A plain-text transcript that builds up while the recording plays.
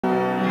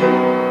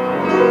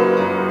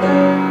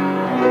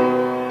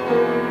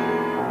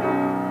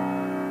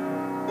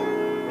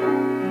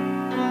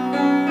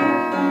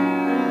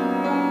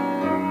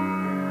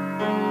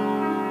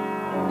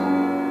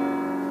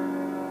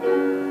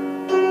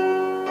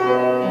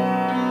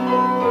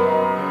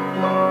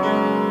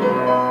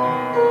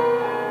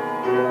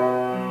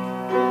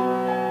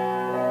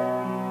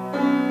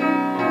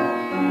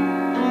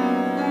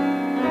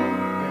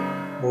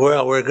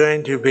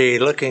going to be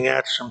looking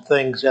at some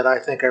things that I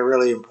think are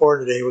really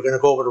important today. We're going to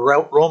go over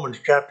to Romans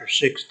chapter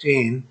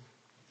 16.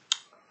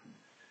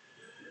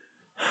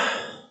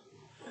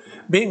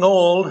 Being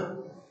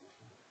old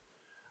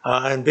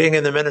and being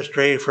in the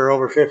ministry for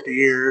over 50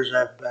 years,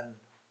 I've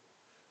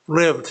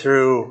lived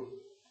through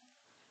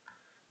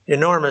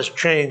enormous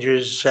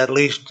changes, at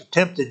least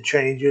attempted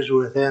changes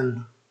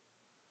within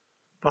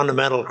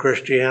fundamental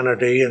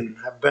Christianity, and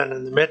have been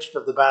in the midst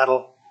of the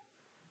battle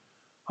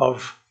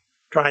of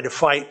trying to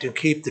fight to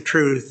keep the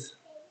truth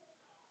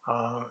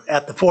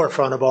at the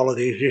forefront of all of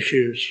these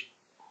issues.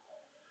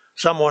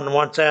 Someone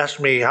once asked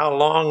me, how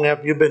long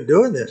have you been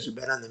doing this? You've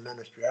been in the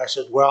ministry. I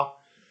said, well,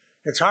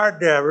 it's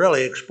hard to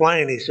really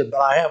explain. He said,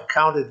 but I have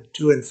counted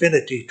to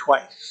infinity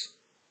twice.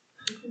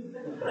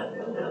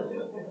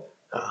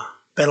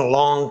 Been a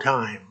long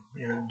time.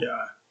 And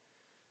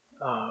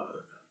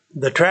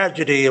the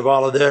tragedy of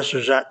all of this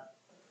is that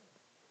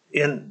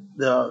in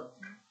the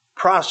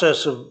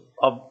process of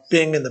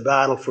being in the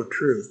battle for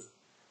truth,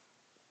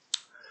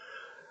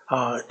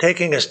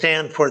 taking a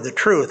stand for the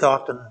truth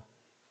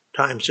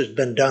oftentimes has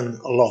been done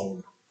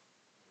alone.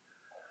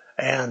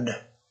 And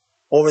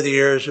over the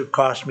years, it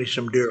cost me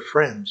some dear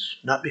friends,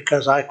 not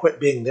because I quit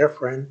being their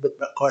friend, but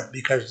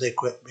because they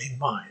quit being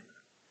mine.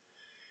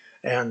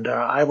 And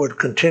I would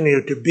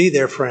continue to be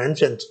their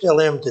friends and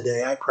still am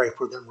today. I pray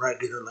for them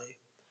regularly.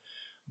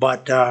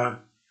 But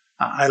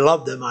I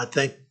love them. I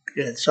think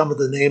some of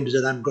the names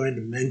that I'm going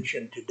to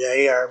mention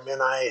today are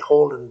men I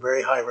hold in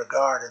very high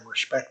regard and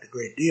respect a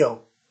great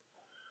deal.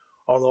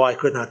 Although I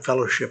could not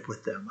fellowship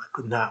with them. I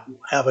could not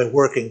have a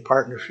working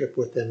partnership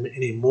with them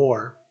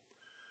anymore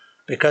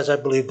because I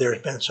believe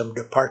there's been some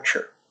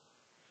departure.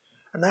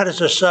 And that is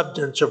the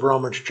substance of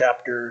Romans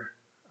chapter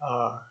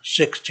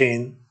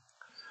 16.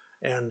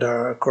 And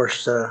of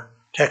course, the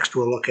text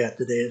we'll look at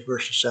today is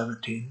verses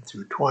 17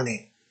 through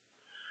 20.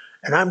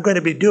 And I'm going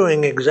to be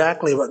doing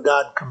exactly what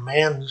God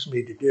commands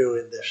me to do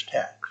in this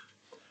text.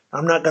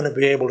 I'm not going to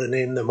be able to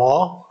name them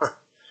all,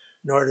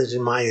 nor is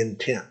it my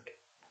intent.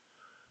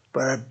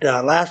 But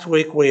last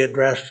week we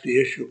addressed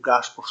the issue of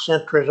gospel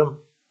centrism,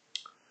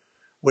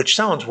 which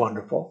sounds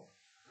wonderful,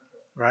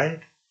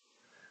 right?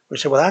 We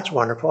say, well, that's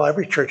wonderful.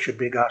 Every church should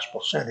be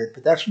gospel centered,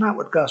 but that's not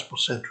what gospel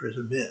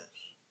centrism is.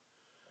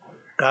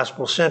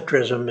 Gospel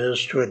centrism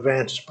is to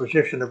advance the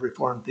position of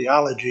Reformed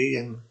theology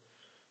and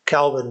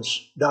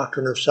Calvin's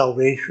doctrine of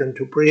salvation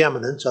to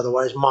preeminence,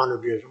 otherwise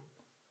monergism,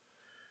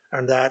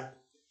 and that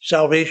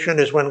salvation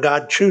is when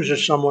God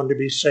chooses someone to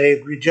be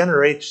saved,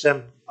 regenerates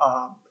them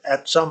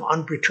at some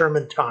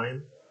undetermined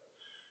time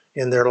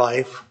in their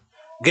life,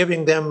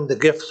 giving them the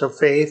gifts of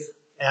faith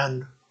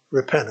and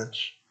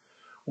repentance,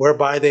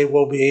 whereby they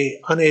will be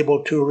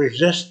unable to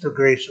resist the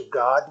grace of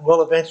God,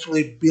 will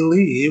eventually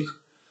believe,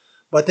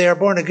 but they are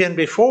born again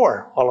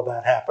before all of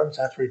that happens.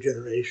 That's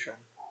regeneration.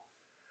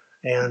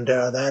 And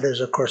that is,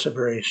 of course, a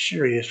very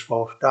serious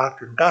false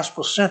doctrine.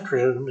 Gospel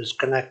centrism is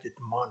connected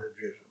to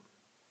monergism.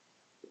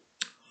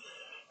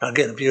 Now,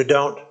 again, if you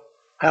don't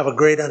have a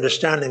great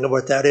understanding of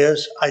what that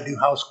is, I do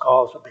house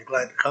calls. I'll be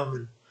glad to come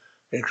and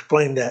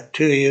explain that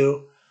to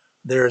you.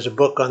 There is a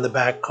book on the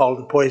back called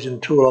The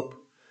Poison Tulip.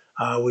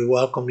 We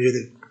welcome you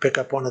to pick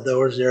up one of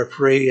those. They're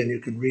free, and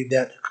you can read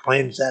that. It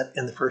explains that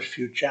in the first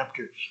few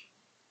chapters.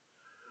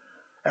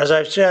 As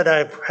I've said,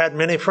 I've had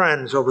many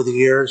friends over the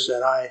years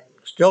that I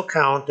still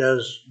count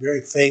as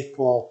very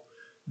faithful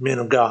men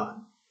of God.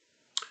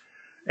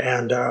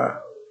 And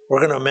we're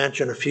going to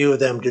mention a few of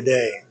them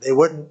today. They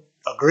wouldn't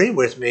agree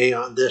with me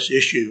on this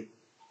issue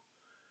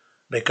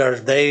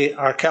because they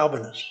are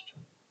Calvinists.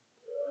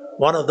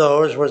 One of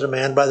those was a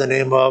man by the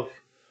name of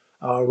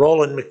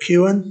Roland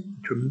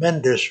McEwen,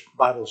 tremendous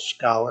Bible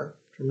scholar,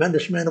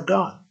 tremendous man of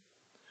God.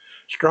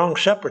 Strong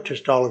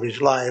separatist all of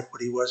his life,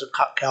 but he was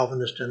a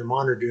Calvinist and a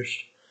monergist.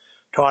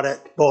 Taught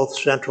at both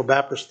Central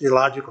Baptist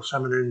Theological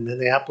Seminary in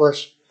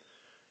Minneapolis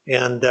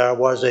and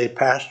was a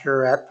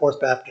pastor at Fourth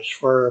Baptist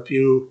for at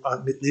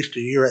least a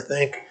year, I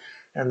think.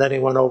 And then he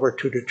went over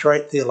to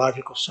Detroit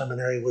Theological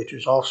Seminary, which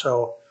is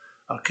also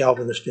a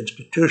Calvinist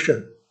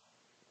institution.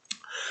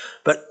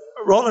 But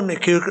Roland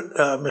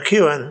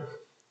McEwen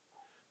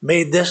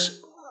made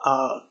this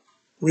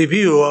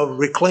review of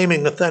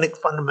Reclaiming Authentic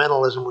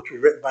Fundamentalism, which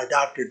was written by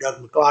Dr.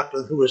 Doug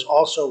McLaughlin, who was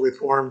also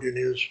Reformed in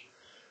his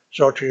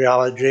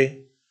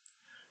soteriology.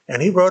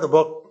 And he wrote a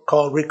book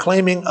called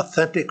Reclaiming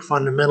Authentic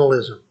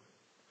Fundamentalism.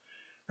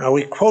 Now,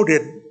 we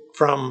quoted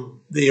from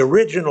the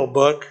original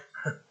book,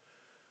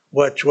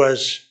 which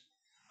was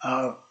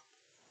the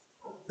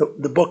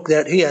book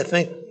that he, I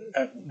think,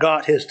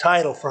 got his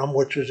title from,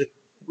 which was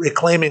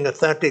Reclaiming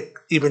Authentic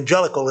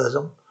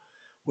Evangelicalism,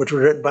 which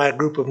was written by a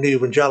group of new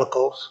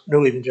evangelicals.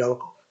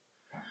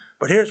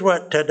 But here's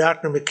what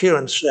Dr.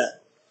 McEwen said.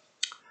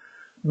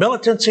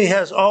 Militancy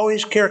has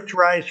always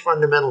characterized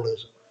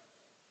fundamentalism.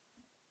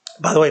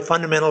 By the way,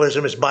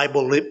 fundamentalism is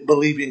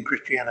Bible-believing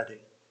Christianity.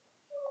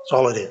 That's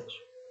all it is.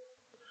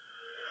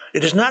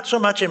 It is not so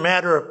much a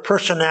matter of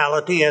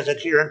personality as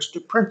adherence to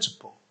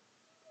principle.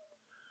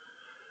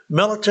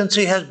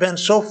 Militancy has been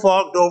so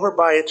fogged over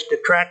by its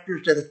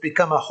detractors that it's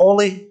become a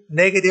wholly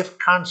negative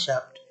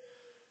concept,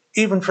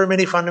 even for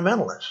many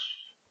fundamentalists.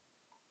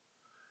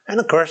 And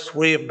of course,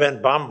 we have been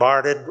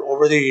bombarded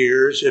over the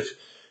years. If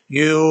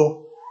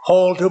you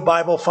hold to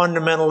Bible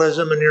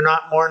fundamentalism and you're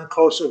not more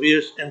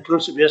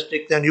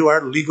inclusivistic, then you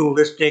are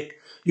legalistic,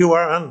 you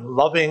are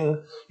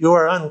unloving, you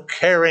are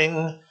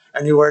uncaring,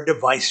 and you are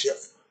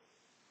divisive.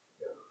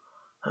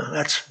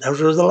 Those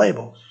are the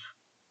labels.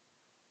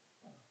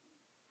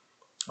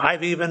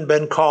 I've even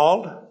been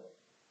called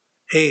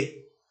a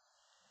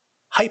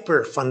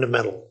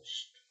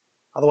hyper-fundamentalist.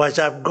 Otherwise,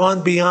 I've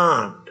gone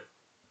beyond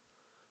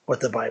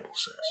what the Bible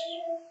says.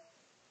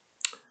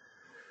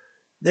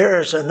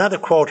 There's another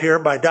quote here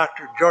by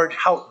Dr. George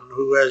Houghton,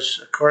 who is,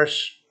 of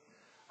course,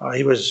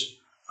 he was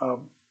a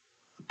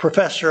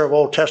professor of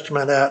Old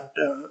Testament at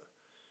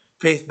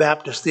Faith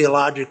Baptist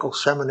Theological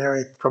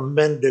Seminary,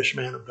 tremendous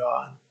man of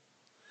God,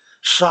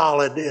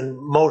 solid in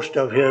most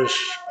of his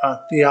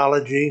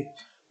theology,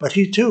 but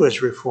he too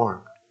is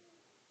Reformed.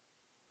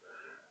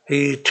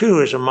 He too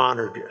is a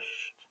monergist.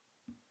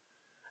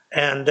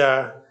 And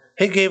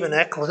he gave an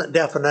excellent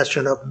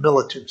definition of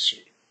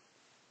militancy.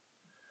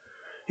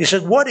 He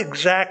said, what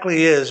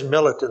exactly is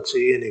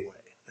militancy anyway?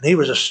 And he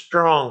was a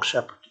strong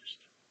separatist.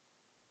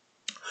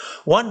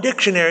 One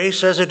dictionary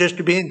says it is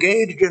to be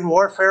engaged in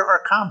warfare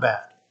or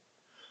combat,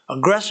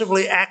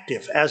 aggressively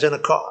active as in a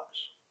cause.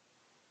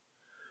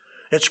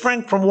 It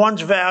springs from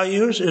one's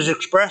values, is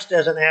expressed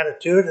as an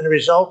attitude, and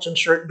results in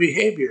certain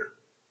behavior.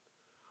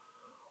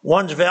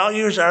 One's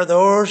values are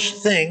those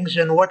things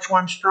in which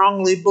one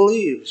strongly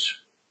believes.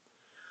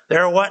 They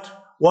are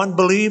what one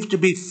believes to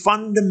be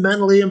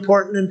fundamentally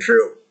important and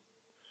true.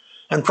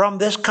 And from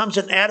this comes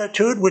an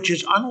attitude which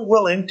is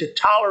unwilling to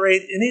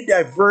tolerate any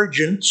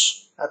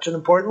divergence. That's an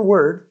important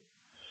word.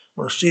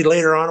 We'll see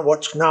later on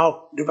what's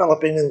now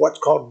developing in what's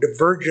called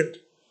divergent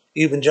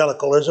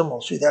evangelicalism.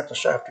 We'll see that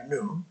this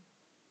afternoon.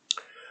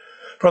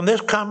 From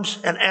this comes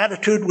an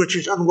attitude which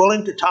is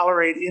unwilling to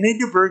tolerate any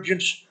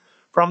divergence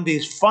from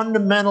these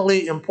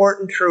fundamentally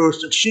important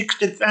truths and seeks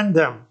to defend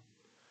them.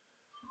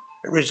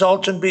 It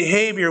results in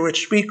behavior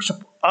which speaks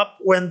up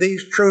when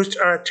these truths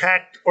are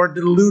attacked or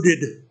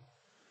diluted,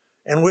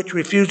 and which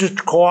refuses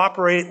to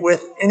cooperate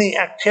with any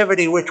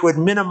activity which would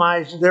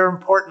minimize their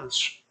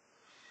importance.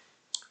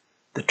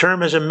 The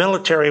term is a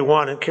military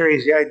one and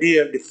carries the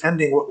idea of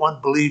defending what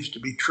one believes to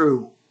be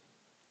true.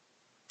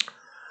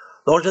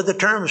 Those are the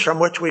terms from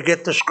which we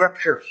get the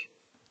scriptures.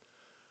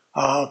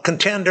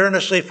 Contend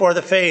earnestly for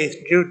the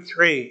faith, Jude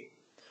 3.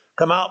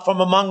 Come out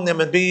from among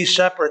them and be ye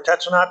separate.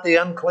 That's not the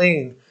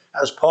unclean,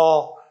 as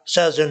Paul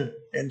says in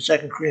 2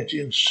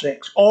 Corinthians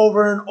 6.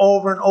 Over and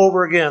over and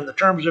over again, the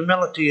terms of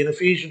militancy in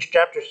Ephesians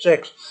chapter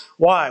 6.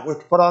 Why? We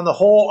put on the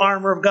whole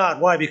armor of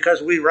God. Why?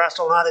 Because we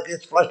wrestle not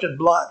against flesh and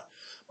blood,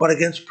 but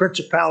against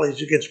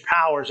principalities, against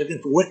powers,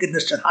 against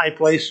wickedness in high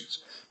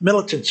places.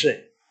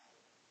 Militancy.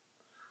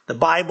 The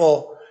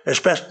Bible,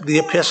 especially the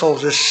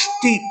epistles, is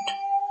steeped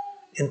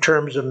in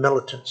terms of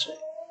militancy.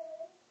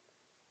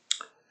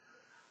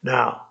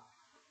 Now,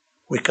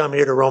 we come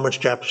here to Romans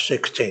chapter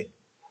 16.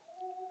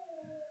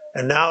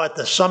 And now at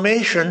the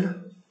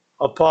summation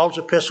of Paul's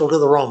epistle to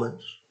the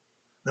Romans,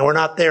 now we're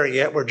not there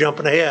yet, we're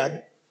jumping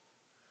ahead,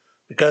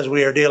 because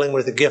we are dealing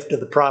with the gift of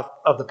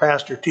the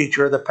pastor,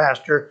 teacher, the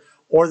pastor,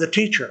 or the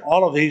teacher.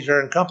 All of these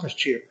are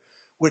encompassed here,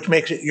 which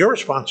makes it your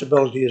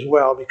responsibility as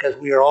well, because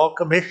we are all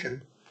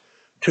commissioned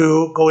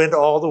to go into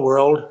all the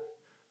world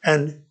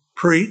and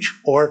preach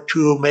or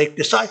to make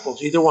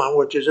disciples, either one,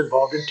 which is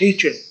involved in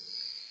teaching.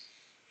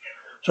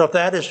 So if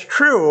that is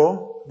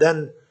true,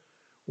 then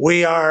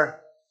we are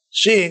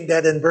seeing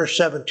that in verse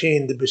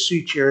 17, the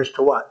beseech here is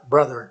to what?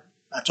 Brethren.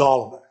 That's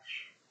all of us.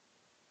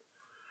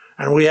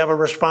 And we have a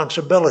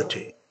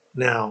responsibility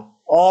now.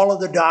 All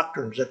of the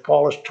doctrines that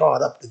Paul has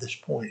taught up to this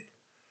point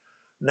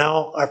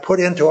now are put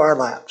into our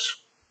laps.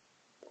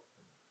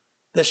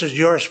 This is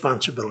your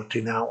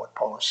responsibility now, what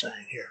Paul is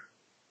saying here.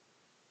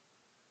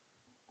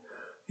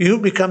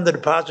 You've become the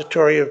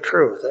depository of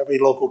truth. Every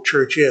local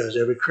church is,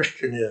 every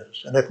Christian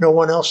is. And if no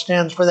one else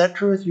stands for that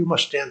truth, you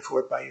must stand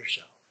for it by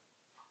yourself.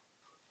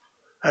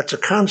 That's a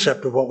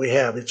concept of what we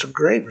have. It's a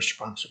great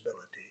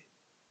responsibility.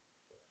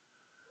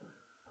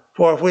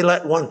 For if we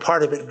let one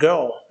part of it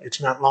go, it's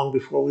not long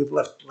before we've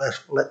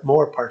let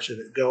more parts of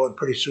it go, and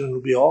pretty soon we'll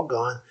be all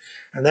gone.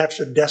 And that's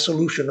the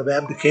dissolution of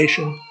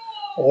abdication,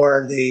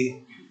 or the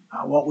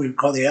what we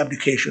call the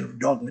abdication of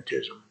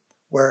dogmatism,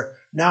 where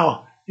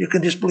now you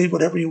can just believe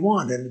whatever you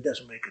want and it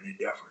doesn't make any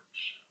difference.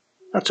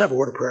 Let's have a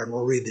word of prayer and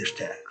we'll read this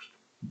text.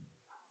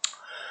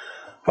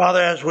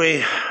 Father, as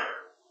we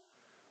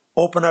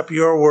open up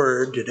your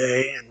word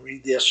today and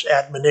read this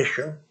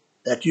admonition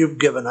that you've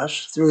given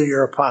us through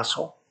your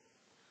apostle,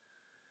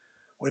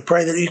 we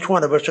pray that each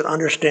one of us would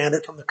understand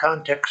it from the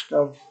context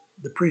of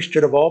the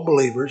priesthood of all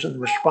believers and the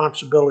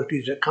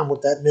responsibilities that come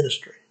with that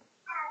ministry.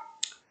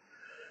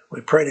 We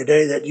pray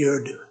today that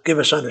you'd give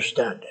us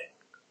understanding.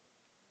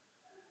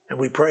 And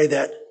we pray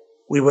that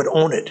we would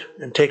own it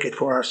and take it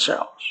for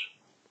ourselves.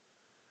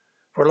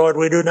 For Lord,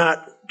 we do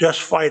not just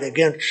fight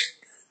against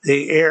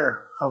the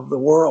error of the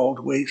world.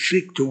 We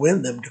seek to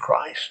win them to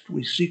Christ.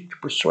 We seek to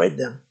persuade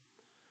them.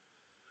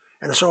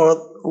 And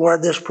so,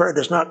 Lord, this prayer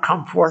does not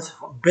come forth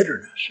from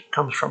bitterness. It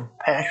comes from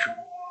passion.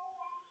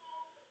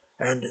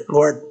 And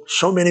Lord,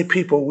 so many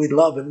people we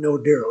love and know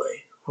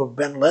dearly who have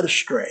been led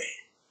astray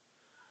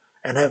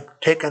and have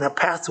taken a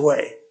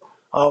pathway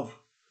of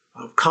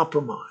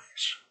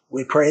compromise.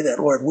 We pray that,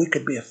 Lord, we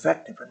could be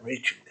effective in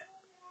reaching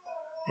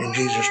them. In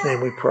Jesus' name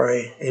we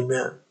pray,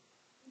 amen.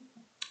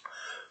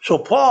 So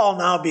Paul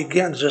now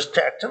begins this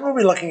text, and we'll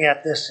be looking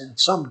at this in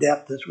some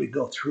depth as we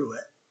go through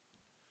it.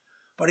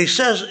 But he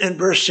says in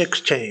verse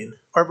 16,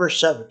 or verse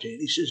 17,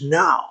 he says,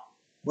 now,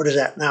 what is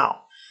that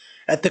now?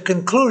 At the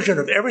conclusion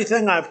of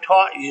everything I've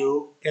taught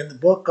you in the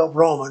book of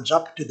Romans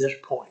up to this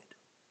point.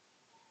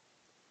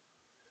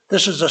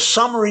 This is a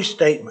summary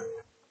statement.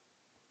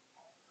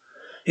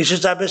 He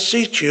says, I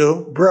beseech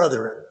you,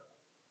 brethren,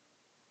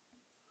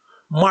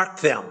 mark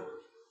them,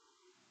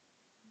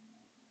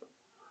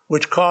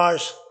 which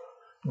cause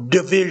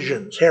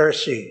divisions,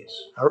 heresies,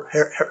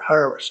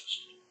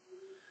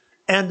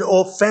 and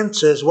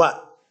offenses,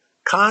 what?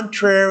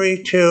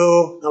 Contrary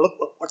to, now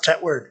look, what's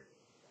that word?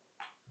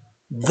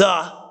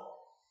 The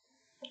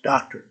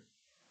doctrine.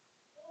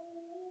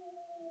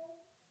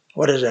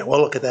 What is that?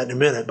 We'll look at that in a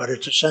minute, but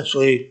it's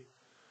essentially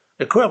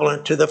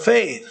equivalent to the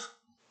faith.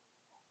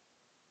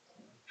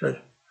 So,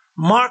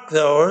 mark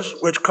those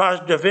which cause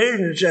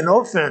divisions and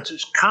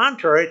offenses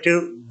contrary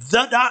to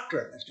the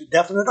doctrine. It's a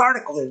definite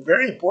article. It's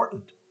very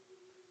important.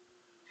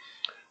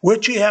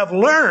 Which ye have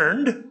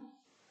learned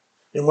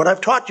in what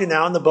I've taught you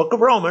now in the book of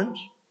Romans.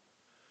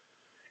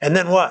 And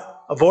then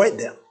what? Avoid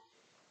them.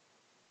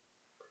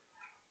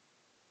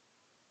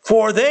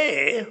 For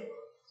they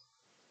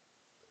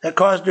that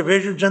cause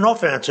divisions and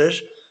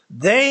offenses,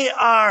 they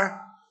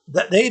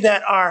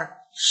that are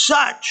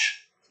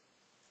such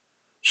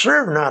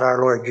serve not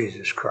our Lord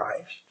Jesus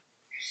Christ,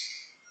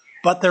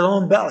 but their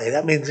own belly.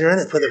 That means they're in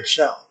it for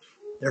themselves.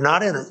 They're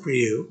not in it for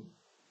you.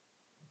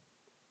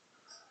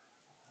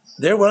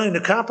 They're willing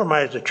to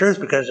compromise the truth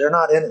because they're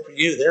not in it for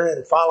you. They're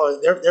in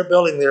following. They're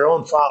building their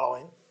own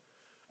following,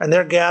 and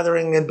they're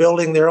gathering and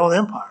building their own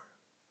empire.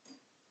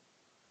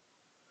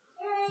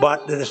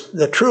 But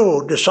the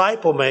true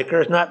disciple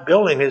maker is not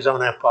building his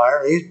own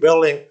empire. He's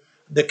building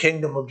the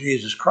kingdom of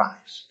Jesus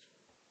Christ.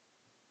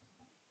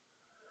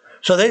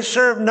 So they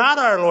serve not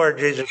our Lord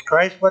Jesus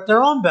Christ, but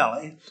their own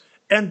belly.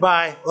 And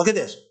by, look at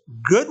this,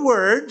 good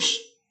words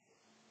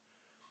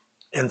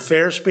and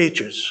fair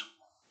speeches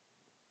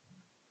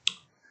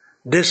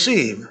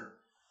deceive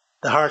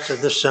the hearts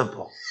of the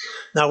simple.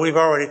 Now, we've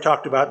already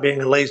talked about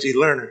being a lazy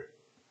learner.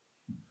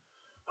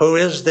 Who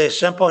is the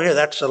simple here?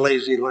 That's the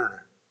lazy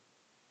learner.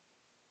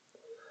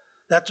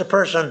 That's a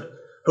person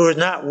who is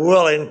not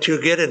willing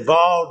to get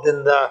involved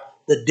in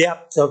the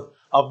depth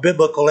of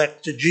biblical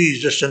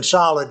exegesis and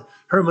solid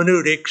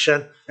hermeneutics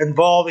and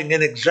involving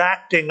and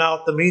exacting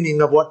out the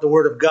meaning of what the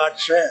Word of God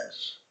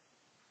says.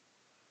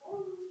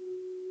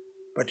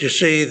 But you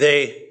see,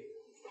 the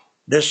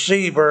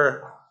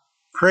deceiver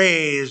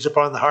preys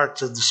upon the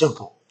hearts of the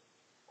simple.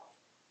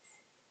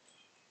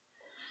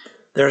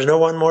 There's no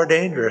one more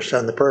dangerous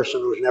than the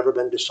person who's never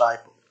been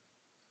discipled.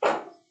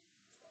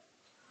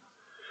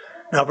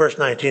 Now, verse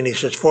 19, he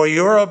says, for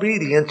your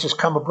obedience has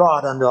come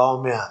abroad unto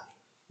all men.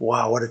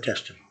 Wow, what a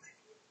testimony.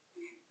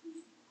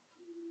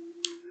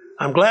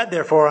 I'm glad,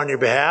 therefore, on your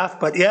behalf,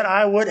 but yet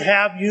I would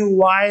have you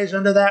wise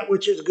unto that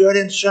which is good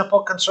and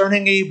simple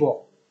concerning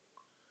evil.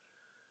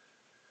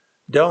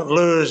 Don't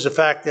lose the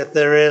fact that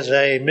there is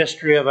a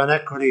mystery of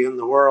iniquity in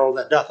the world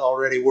that doth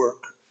already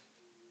work.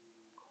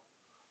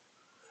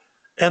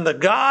 And the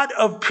God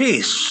of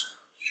peace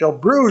shall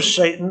bruise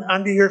Satan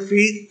under your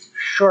feet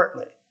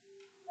shortly.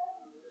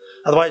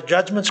 Otherwise,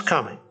 judgment's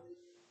coming.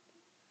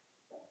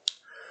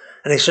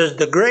 And he says,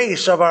 the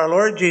grace of our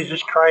Lord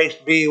Jesus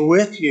Christ be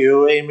with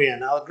you. Amen.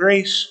 Now,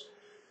 grace,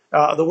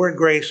 the word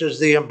grace is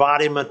the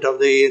embodiment of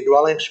the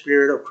indwelling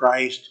Spirit of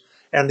Christ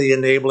and the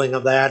enabling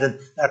of that. And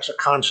that's a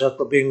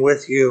concept of being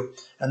with you.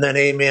 And then,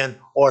 amen,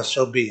 or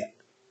so be it.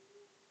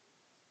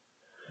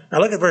 Now,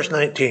 look at verse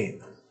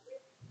 19.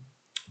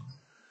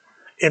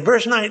 In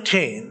verse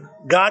 19,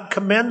 God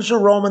commends the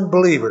Roman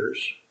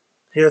believers,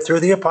 here through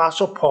the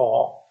Apostle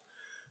Paul,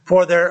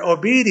 for their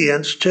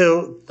obedience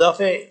to the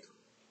faith.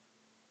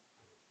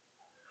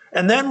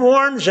 And then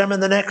warns them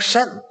in the next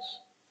sentence.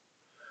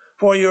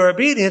 For your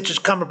obedience has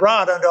come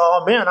abroad unto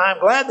all men. I am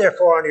glad,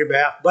 therefore, on your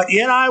behalf, but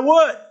yet I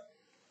would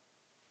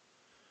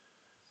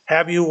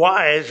have you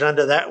wise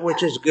unto that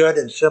which is good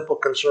and simple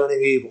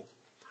concerning evil.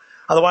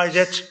 Otherwise,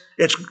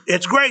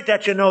 it's great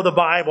that you know the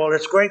Bible.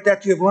 It's great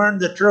that you've learned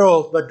the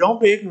truth, but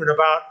don't be ignorant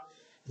about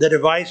the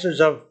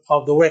devices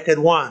of the wicked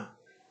one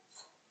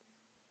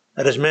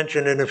that is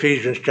mentioned in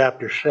Ephesians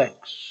chapter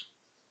 6.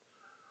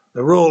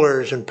 The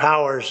rulers and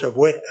powers of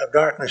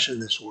darkness in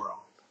this world.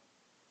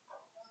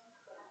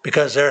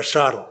 Because they're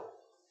subtle.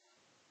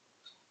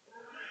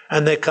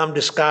 And they come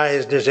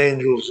disguised as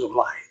angels of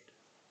light.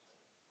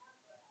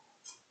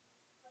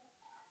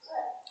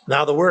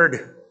 Now the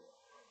word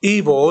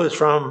evil is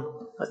from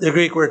the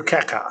Greek word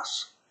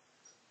kakos.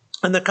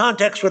 And the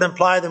context would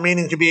imply the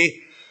meaning to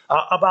be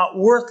about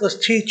worthless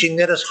teaching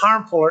that is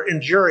harmful or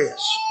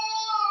injurious.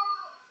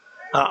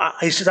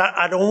 He said,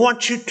 I don't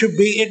want you to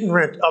be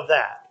ignorant of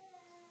that.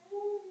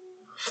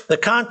 The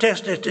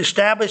context is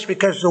established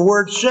because the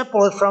word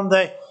simple is from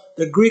the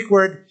Greek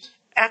word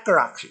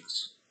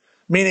akaraxis,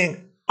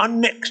 meaning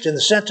unmixed, in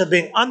the sense of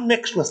being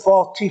unmixed with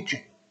false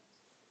teaching.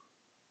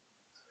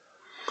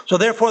 So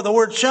therefore the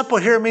word simple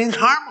here means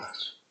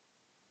harmless.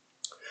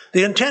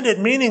 The intended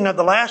meaning of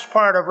the last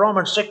part of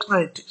Romans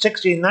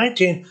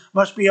 16:19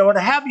 must be, I would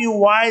have you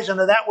wise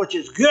unto that which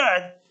is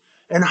good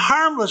and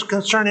harmless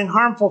concerning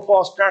harmful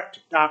false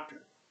doctrine.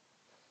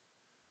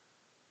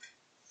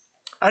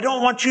 I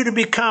don't want you to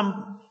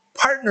become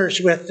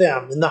partners with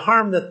them in the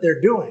harm that they're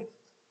doing.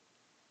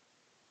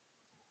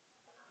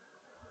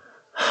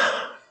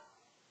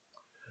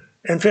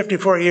 In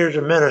 54 years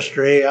of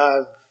ministry,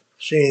 I've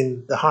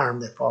seen the harm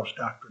that false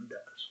doctrine does.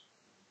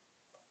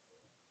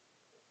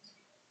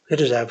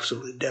 It is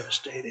absolutely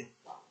devastating.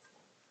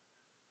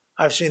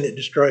 I've seen it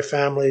destroy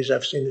families.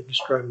 I've seen it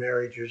destroy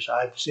marriages.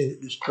 I've seen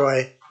it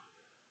destroy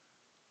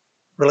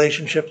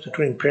relationships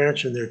between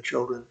parents and their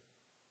children.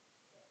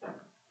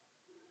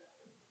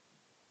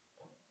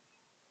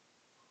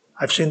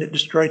 I've seen it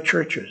destroy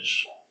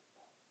churches.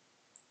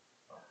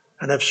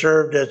 And I've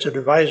served as an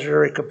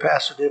advisory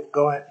capacity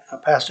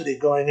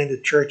going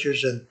into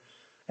churches and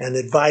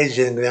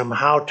advising them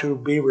how to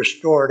be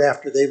restored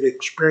after they've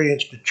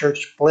experienced a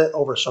church split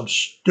over some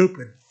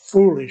stupid,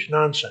 foolish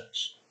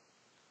nonsense.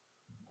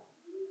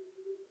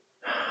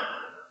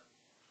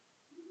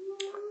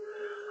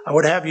 I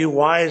would have you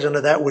wise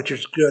unto that which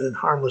is good and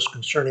harmless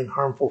concerning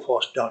harmful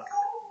false doctrine.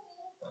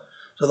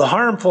 So the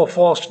harmful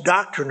false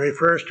doctrine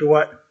refers to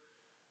what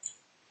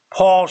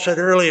Paul said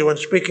earlier when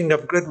speaking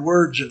of good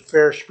words and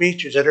fair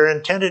speeches that are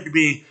intended to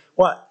be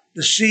what?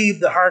 Deceive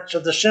the hearts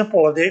of the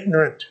simple, of the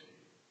ignorant,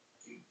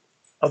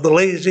 of the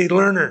lazy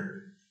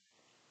learner.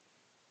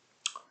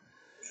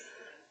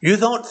 You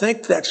don't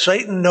think that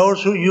Satan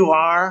knows who you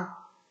are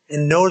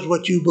and knows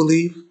what you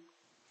believe?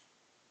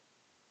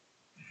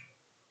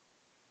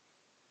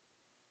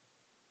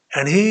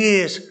 And he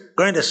is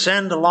going to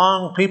send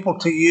along people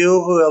to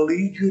you who will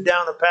lead you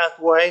down a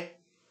pathway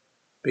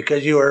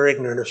because you are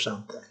ignorant of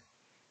something.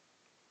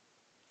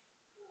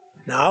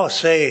 Now I'll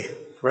say,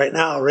 right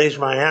now I'll raise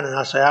my hand and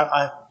I'll say,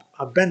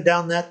 I've been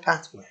down that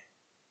pathway.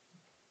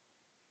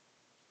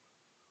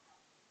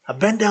 I've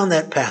been down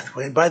that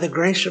pathway, and by the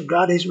grace of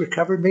God, He's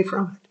recovered me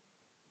from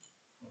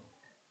it.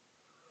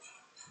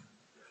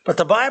 But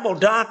the Bible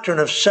doctrine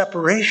of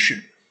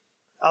separation,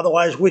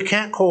 otherwise we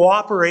can't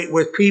cooperate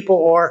with people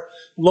or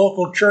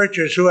local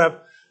churches who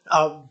have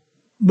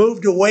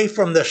moved away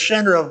from the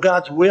center of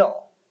God's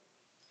will.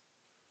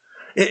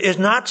 It is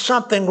not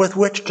something with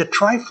which to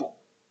trifle.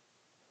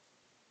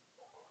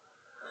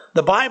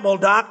 The Bible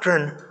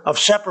doctrine of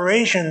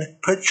separation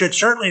should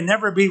certainly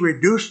never be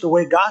reduced the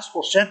way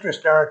gospel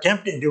centrists are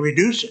attempting to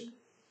reduce it.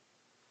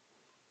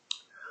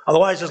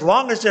 Otherwise, as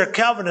long as they're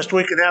Calvinist,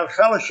 we can have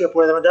fellowship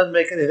with them. It doesn't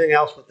make anything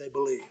else what they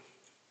believe.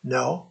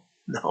 No.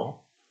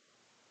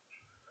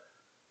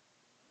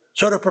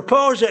 So to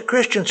propose that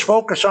Christians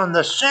focus on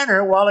the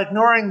center while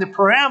ignoring the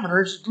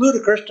parameters is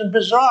ludicrous and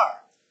bizarre.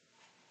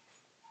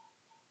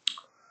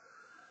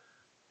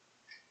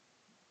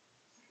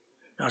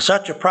 Now,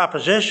 such a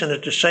proposition is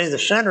to say the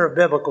center of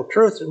biblical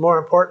truth is more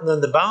important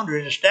than the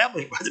boundaries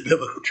established by the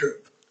biblical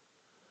truth.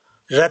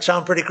 Does that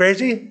sound pretty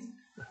crazy?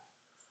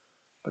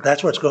 But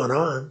that's what's going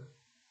on.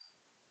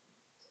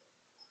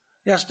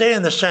 Yeah, stay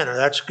in the center.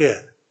 That's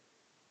good.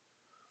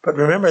 But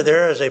remember,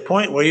 there is a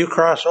point where you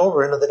cross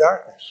over into the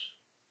darkness.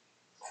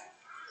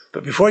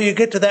 But before you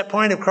get to that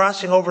point of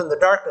crossing over in the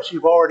darkness,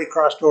 you've already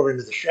crossed over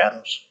into the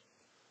shadows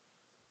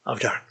of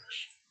darkness.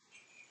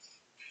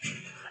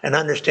 And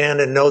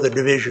understand and know the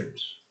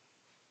divisions.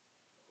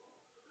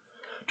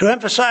 To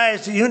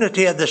emphasize the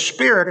unity of the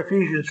Spirit,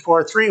 Ephesians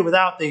 4:3,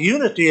 without the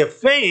unity of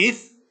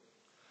faith,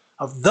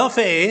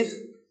 Ephesians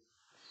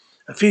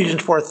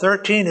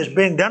 4:13 is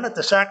being done at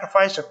the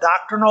sacrifice of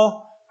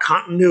doctrinal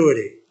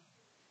continuity.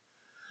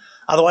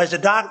 Otherwise, the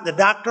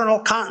doctrinal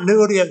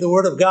continuity of the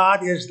Word of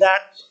God is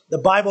that the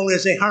Bible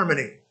is a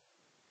harmony.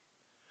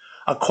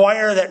 A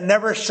choir that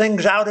never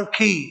sings out of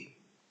key.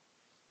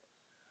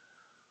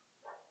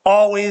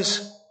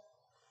 Always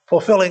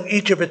fulfilling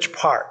each of its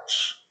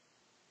parts.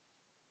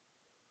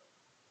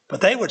 But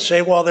they would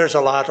say, well, there's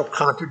a lot of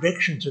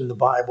contradictions in the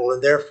Bible,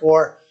 and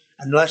therefore,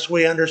 unless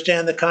we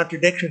understand the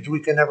contradictions, we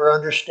can never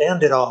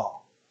understand it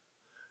all.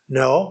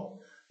 No,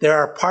 there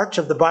are parts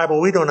of the Bible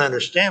we don't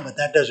understand, but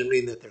that doesn't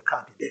mean that they're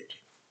contradicting.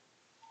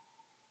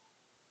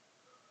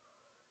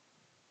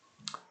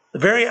 The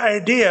very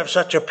idea of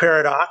such a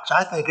paradox,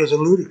 I think, is a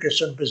ludicrous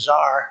and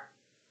bizarre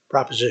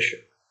proposition.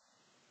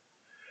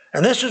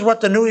 And this is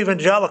what the new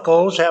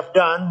evangelicals have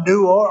done,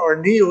 new or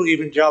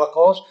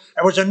neo-evangelicals.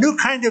 There was a new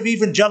kind of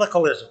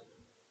evangelicalism.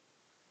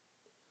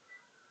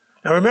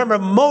 Now remember,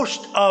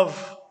 most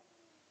of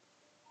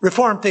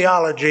Reformed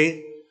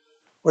theology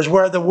was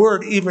where the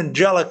word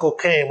evangelical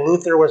came.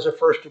 Luther was the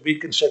first to be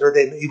considered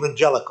an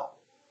evangelical.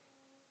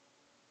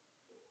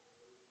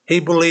 He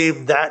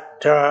believed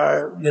that,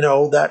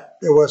 that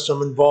there was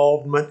some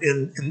involvement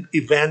in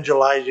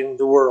evangelizing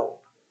the world.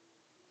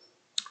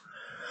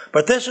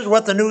 But this is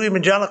what the new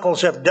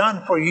evangelicals have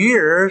done for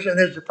years, and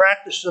is the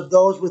practice of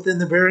those within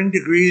the varying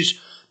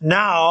degrees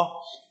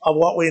now of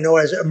what we know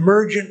as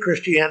emergent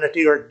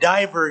Christianity or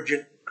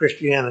divergent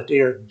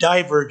Christianity or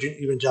divergent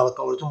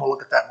evangelicalism. We'll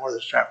look at that more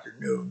this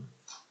afternoon.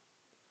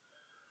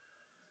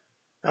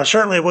 Now,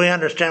 certainly we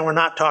understand we're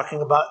not talking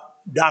about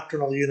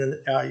doctrinal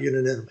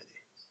unanimity,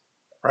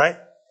 right?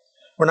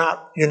 We're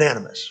not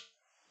unanimous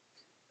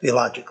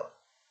theologically.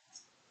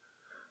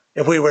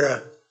 If we were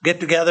to get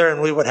together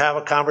and we would have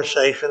a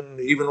conversation,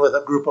 even with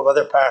a group of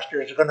other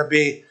pastors, there's going to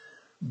be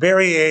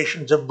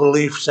variations of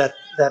beliefs that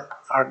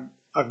are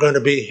going to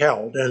be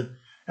held.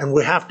 And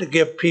we have to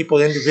give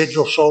people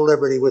individual soul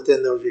liberty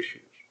within those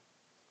issues.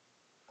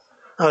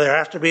 Now, there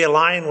has to be a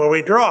line where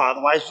we draw,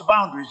 otherwise the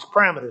boundaries, the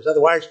parameters.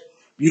 Otherwise, if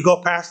you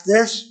go past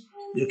this,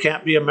 you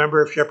can't be a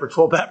member of Shepherd's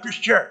Full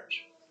Baptist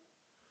Church.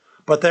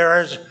 But there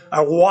is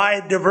a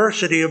wide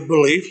diversity of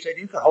beliefs that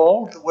you can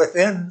hold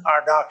within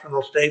our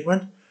doctrinal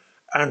statement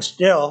and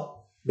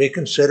still be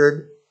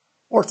considered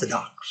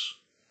orthodox,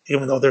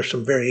 even though there's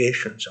some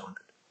variations on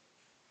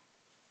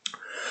it.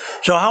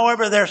 So,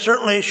 however, there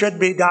certainly should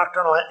be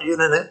doctrinal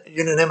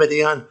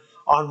unanimity on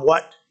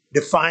what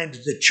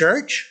defines the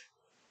church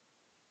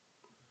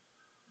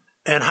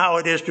and how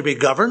it is to be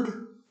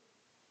governed.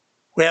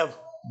 We have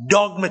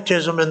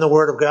dogmatism in the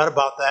Word of God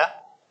about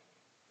that.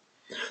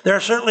 There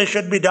certainly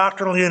should be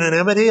doctrinal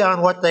unanimity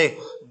on what the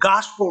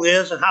gospel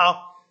is and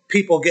how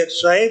people get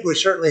saved. We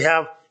certainly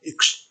have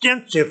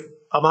extensive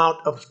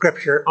amount of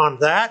scripture on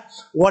that,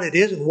 what it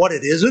is and what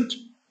it isn't.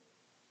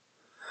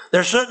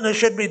 There certainly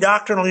should be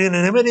doctrinal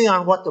unanimity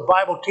on what the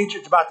Bible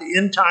teaches about the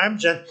end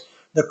times and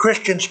the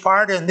Christian's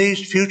part in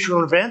these future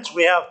events.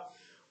 We have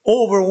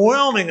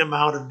overwhelming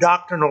amount of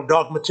doctrinal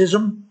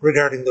dogmatism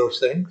regarding those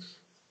things.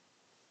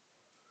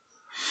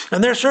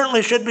 And there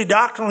certainly should be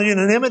doctrinal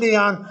unanimity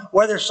on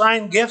whether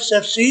sign gifts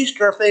have ceased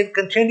or if they've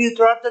continued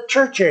throughout the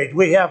church age.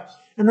 We have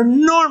an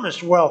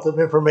enormous wealth of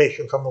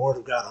information from the Word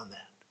of God on that.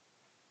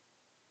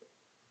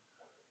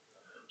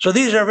 So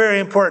these are very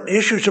important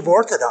issues of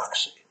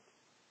orthodoxy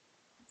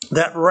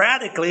that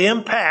radically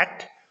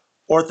impact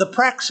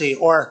orthopraxy,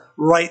 or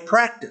right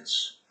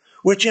practice,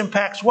 which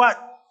impacts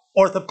what?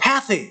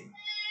 Orthopathy,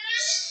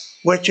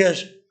 which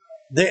is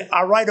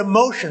our right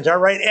emotions, our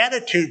right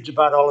attitudes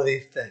about all of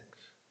these things.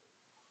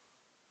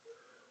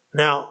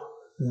 Now,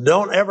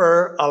 don't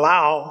ever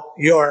allow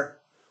your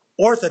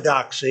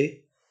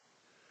orthodoxy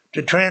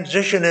to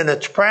transition in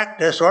its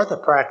practice,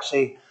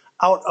 orthopraxy,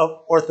 out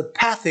of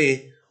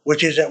orthopathy,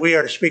 which is that we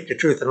are to speak the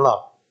truth in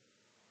love.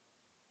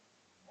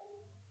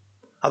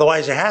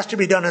 Otherwise, it has to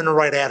be done in the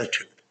right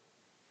attitude.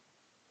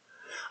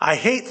 I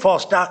hate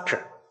false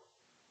doctrine,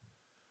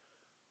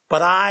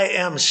 but I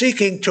am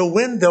seeking to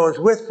win those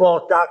with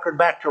false doctrine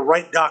back to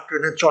right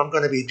doctrine, and so I'm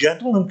going to be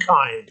gentle and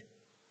kind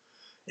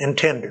and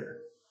tender.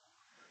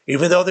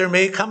 Even though there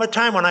may come a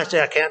time when I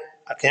say,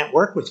 I can't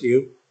work with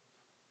you.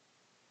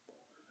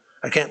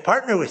 I can't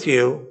partner with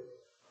you,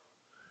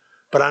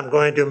 but I'm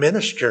going to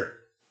minister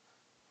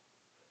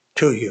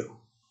to you.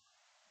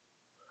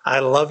 I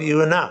love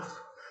you enough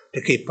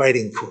to keep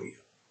fighting for you.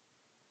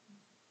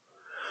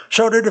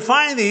 So to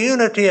define the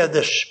unity of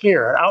the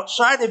Spirit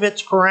outside of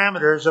its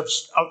parameters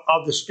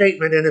of the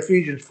statement in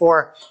Ephesians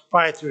 4,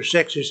 5 through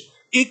 6 is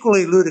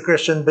equally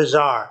ludicrous and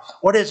bizarre.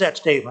 What is that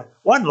statement?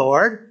 One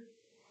Lord,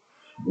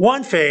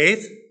 one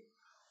faith,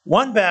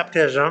 one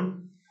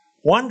baptism,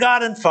 one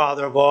God and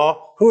Father of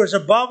all, who is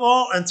above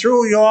all and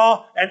through you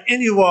all and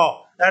in you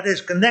all. That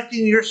is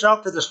connecting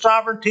yourself to the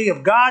sovereignty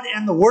of God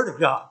and the Word of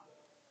God.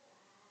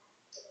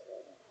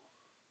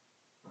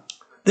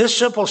 This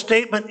simple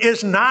statement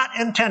is not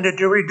intended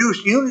to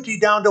reduce unity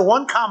down to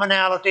one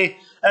commonality,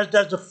 as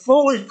does the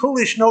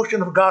foolish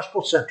notion of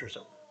gospel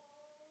centrism.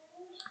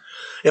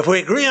 If we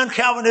agree on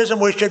Calvinism,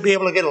 we should be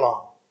able to get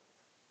along.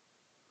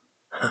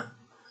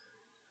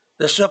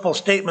 The simple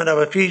statement of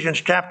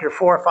Ephesians chapter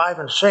 4, 5,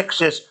 and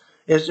 6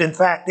 is in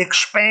fact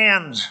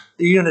expands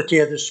the unity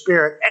of the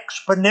Spirit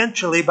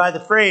exponentially by the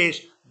phrase,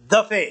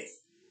 the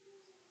faith.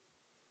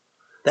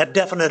 That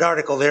definite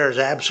article there is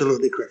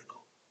absolutely critical.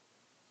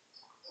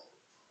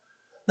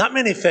 Not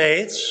many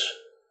faiths,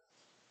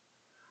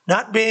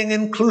 not being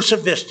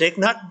inclusivistic,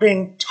 not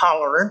being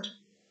tolerant,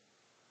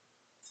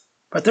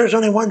 but there's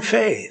only one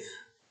faith,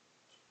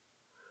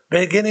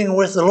 beginning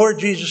with the Lord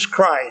Jesus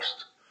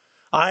Christ.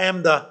 I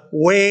am the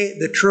way,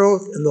 the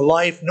truth, and the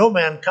life. No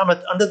man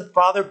cometh unto the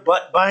Father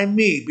but by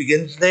me.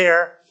 Begins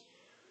there.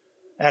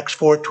 Acts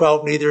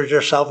 4:12, neither is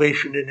there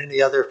salvation in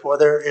any other, for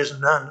there is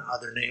none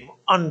other name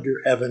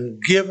under heaven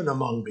given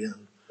among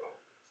men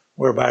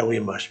whereby we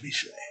must be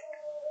saved.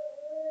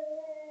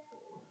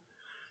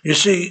 You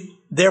see,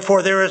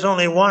 therefore there is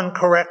only one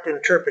correct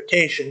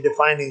interpretation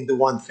defining the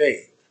one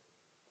faith.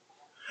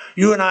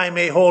 You and I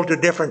may hold to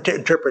different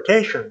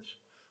interpretations,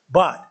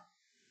 but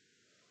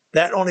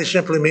that only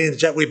simply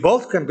means that we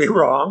both can be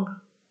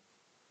wrong,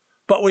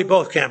 but we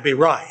both can't be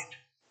right.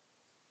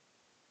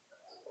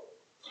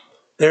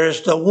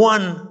 There's the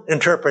one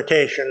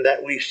interpretation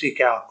that we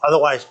seek out.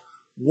 Otherwise,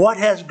 what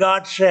has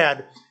God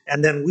said?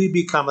 And then we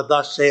become a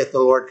thus saith the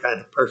Lord kind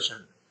of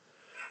person.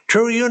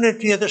 True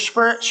unity of the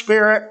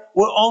Spirit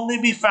will only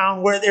be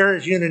found where there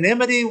is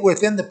unanimity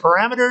within the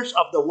parameters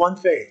of the one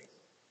faith.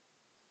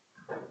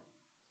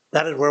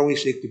 That is where we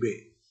seek to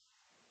be.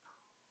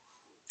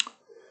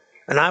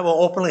 And I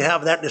will openly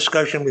have that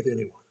discussion with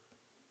anyone.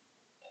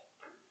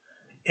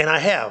 And I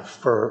have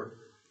for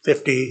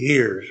 50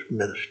 years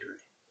ministry.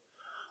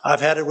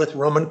 I've had it with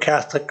Roman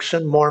Catholics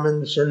and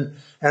Mormons, and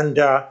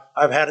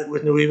I've had it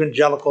with New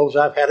Evangelicals.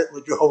 I've had it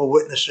with Jehovah's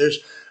Witnesses.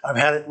 I've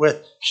had it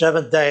with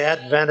Seventh-day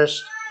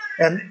Adventists,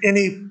 and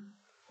any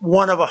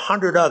one of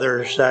 100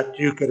 others that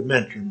you could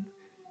mention.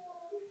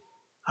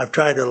 I've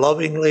tried to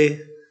lovingly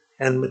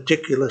and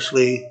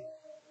meticulously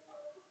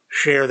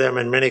share them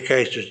in many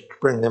cases to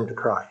bring them to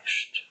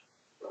Christ.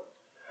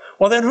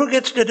 Well, then who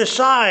gets to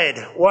decide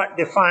what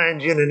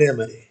defines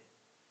unanimity?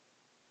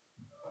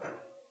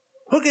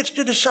 Who gets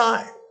to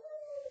decide?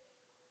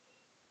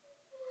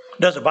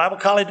 Does a Bible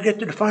college get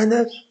to define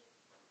this?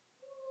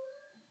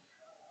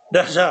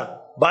 Does a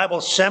Bible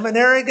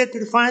seminary get to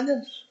define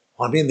this?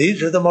 I mean,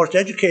 these are the most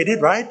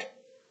educated, right?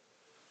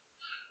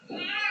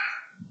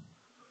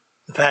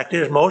 The fact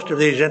is, most of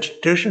these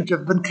institutions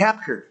have been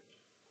captured.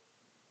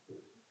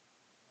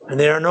 And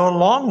they are no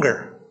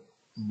longer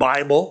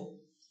Bible.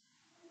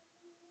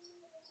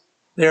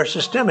 They are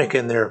systemic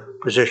in their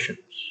positions.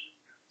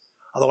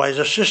 Otherwise,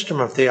 a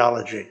system of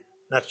theology.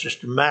 Not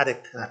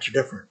systematic, that's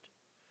different.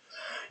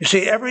 You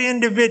see, every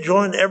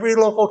individual in every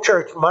local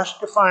church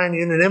must define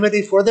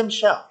unanimity for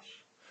themselves.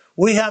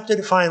 We have to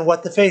define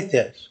what the faith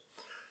is.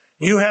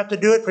 You have to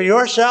do it for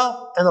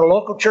yourself, and the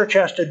local church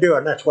has to do it.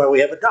 And that's why we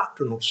have a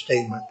doctrinal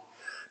statement.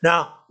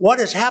 Now, what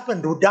has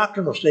happened to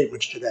doctrinal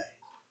statements today?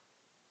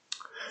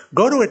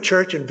 Go to a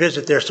church and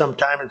visit there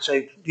sometime and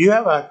say, do you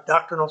have a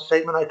doctrinal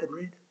statement I could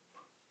read?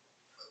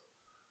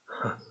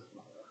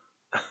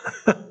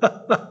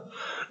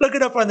 Look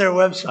it up on their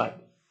website.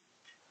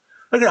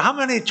 Look at how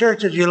many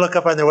churches you look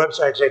up on their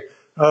website and say,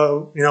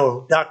 oh, you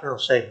know, doctrinal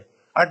statement.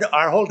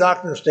 Our whole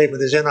doctrinal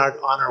statement is on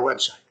our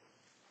website.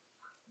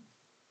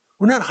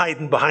 We're not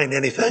hiding behind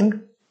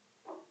anything.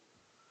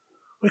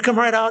 We come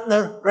right out in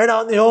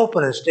the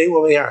open and stay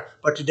where we are.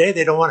 But today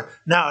they don't want to.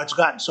 Now it's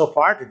gotten so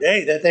far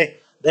today that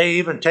they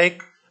even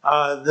take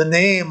the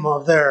name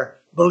of their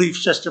belief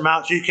system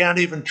out, so you can't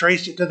even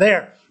trace it to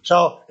there.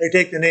 So they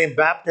take the name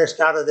Baptist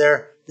out of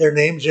their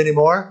names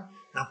anymore.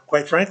 Now,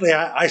 quite frankly,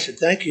 I said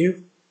thank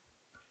you.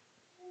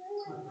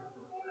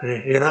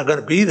 You're not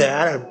going to be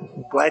that.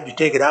 I'm glad you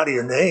take it out of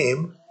your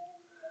name.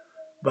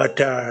 But,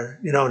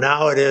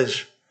 now it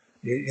is,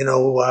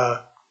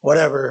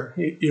 whatever.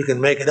 You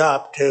can make it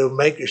up to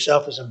make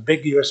yourself as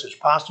ambiguous as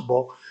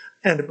possible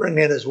and to bring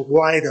in as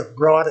wide a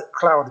broad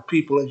cloud of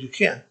people as you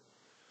can.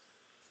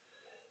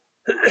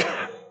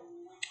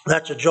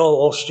 That's a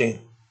Joel Osteen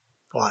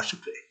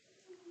philosophy.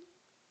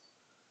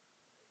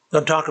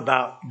 Don't talk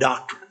about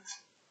doctrines.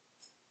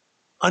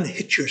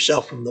 Unhitch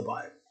yourself from the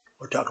Bible.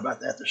 We'll talk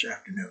about that this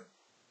afternoon.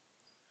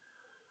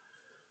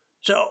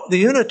 So the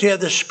unity of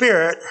the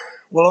Spirit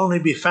will only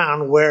be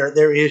found where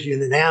there is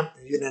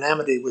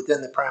unanimity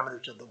within the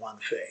parameters of the one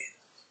faith.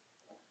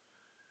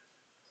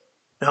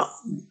 Now,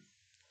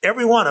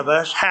 every one of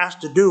us has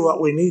to do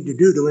what we need to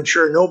do to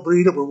ensure no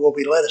believer will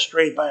be led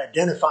astray by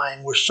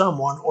identifying with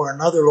someone or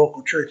another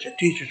local church that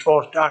teaches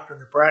false doctrine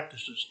and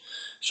practices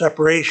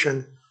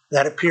separation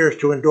that appears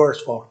to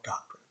endorse false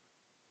doctrine.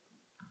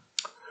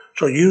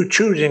 So you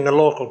choosing a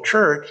local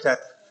church that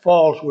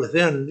falls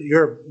within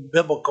your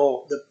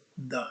biblical,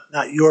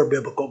 not your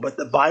biblical, but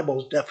the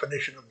Bible's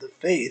definition of the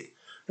faith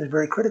is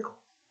very critical.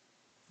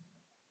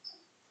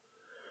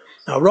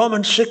 Now,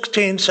 Romans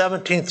 16,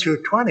 17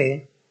 through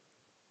 20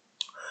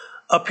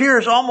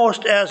 appears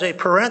almost as a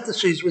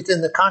parenthesis within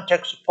the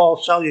context of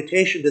Paul's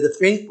salutation to the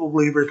faithful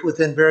believers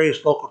within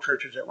various local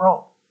churches at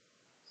Rome.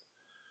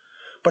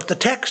 But the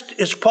text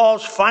is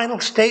Paul's final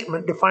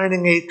statement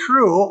defining a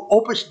true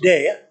opus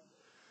Dei,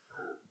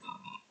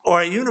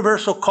 or a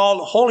universal call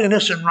to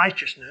holiness and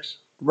righteousness,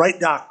 right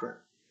doctrine.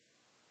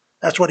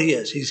 That's what he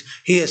is.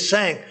 He is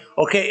saying,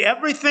 okay,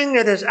 everything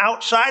that is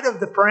outside of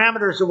the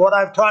parameters of what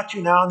I've taught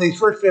you now in these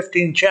first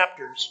 15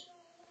 chapters,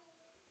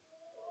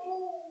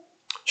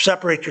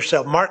 separate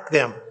yourself, mark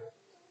them.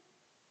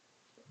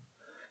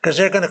 Because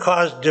they're going to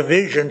cause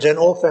divisions and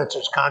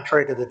offenses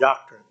contrary to the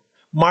doctrine.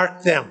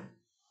 Mark them.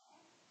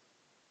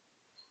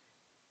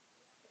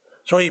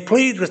 So he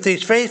pleads with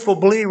these faithful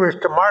believers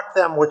to mark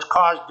them which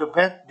cause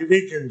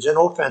divisions and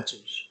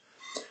offenses,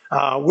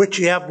 which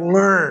you have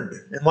learned,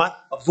 and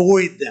what?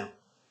 Avoid them.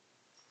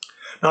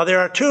 Now there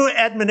are two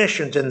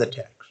admonitions in the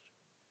text.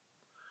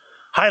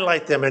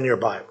 Highlight them in your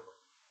Bible.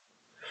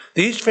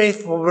 These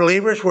faithful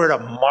believers were to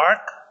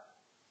mark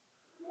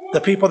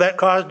the people that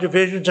cause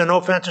divisions and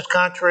offenses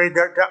contrary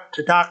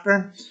to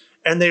doctrine,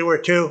 and they were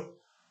to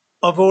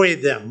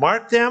avoid them.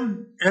 Mark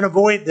them and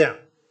avoid them.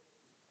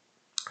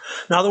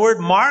 Now the word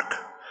mark,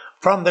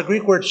 from the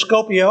Greek word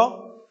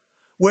scopio,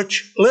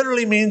 which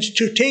literally means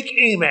to take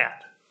aim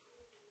at.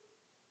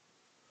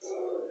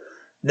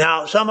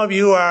 Now, some of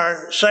you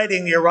are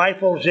sighting your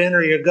rifles in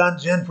or your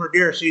guns in for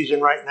deer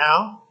season right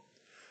now.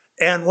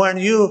 And when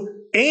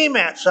you aim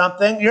at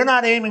something, you're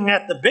not aiming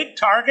at the big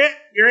target,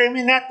 you're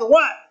aiming at the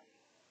what?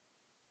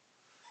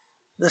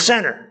 The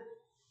center.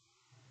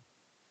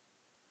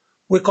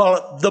 We call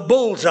it the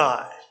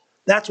bullseye.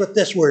 That's what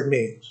this word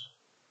means.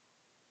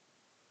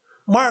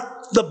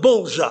 Mark the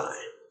bullseye.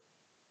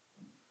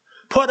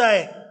 Put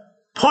a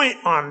point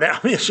on them.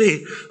 You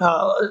see,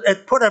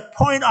 put a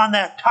point on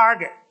that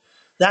target.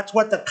 That's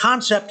what the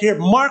concept here.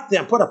 Mark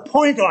them. Put a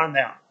point on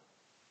them.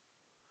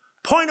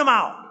 Point them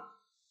out.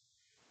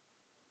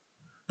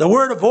 The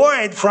word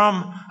avoid,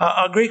 from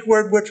a Greek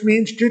word which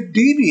means to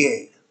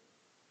deviate.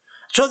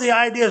 So the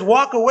idea is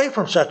walk away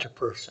from such a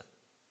person.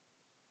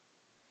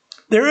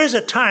 There is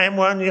a time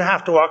when you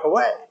have to walk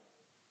away.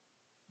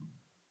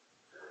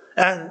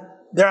 And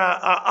there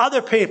are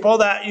other people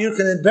that you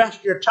can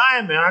invest your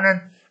time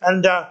in,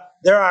 and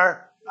there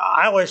are,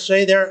 I always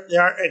say,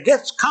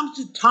 comes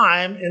a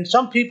time in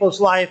some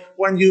people's life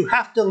when you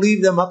have to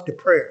leave them up to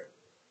prayer.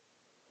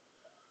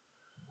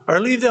 Or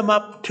leave them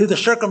up to the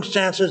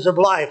circumstances of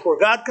life where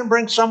God can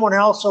bring someone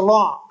else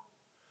along.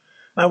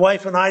 My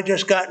wife and I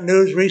just got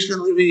news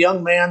recently of a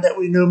young man that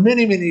we knew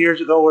many, many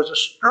years ago was a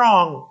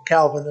strong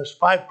Calvinist,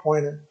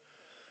 five-pointer,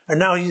 and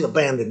now he's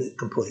abandoned it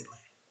completely.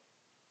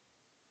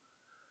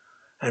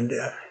 And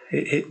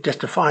he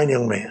just a fine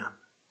young man.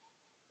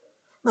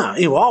 Now,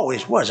 he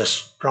always was a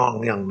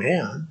strong young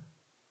man,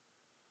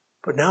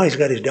 but now he's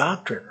got his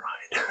doctrine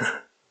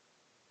right.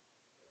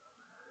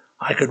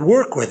 I could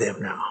work with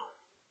him now.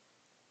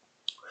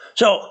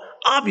 So,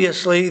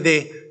 obviously,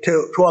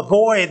 to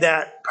avoid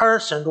that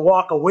person, to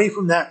walk away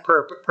from that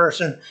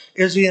person,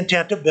 is the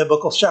intent of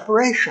biblical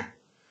separation.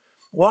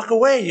 Walk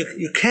away.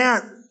 You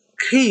can't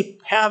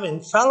keep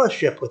having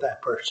fellowship with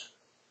that person.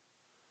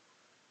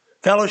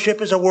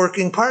 Fellowship is a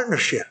working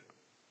partnership.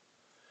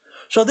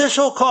 So this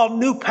so-called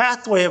new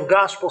pathway of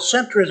gospel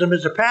centrism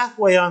is a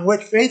pathway on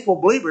which faithful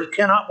believers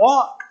cannot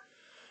walk,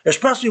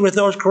 especially with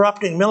those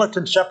corrupting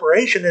militant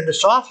separation into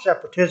soft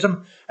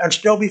separatism, and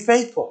still be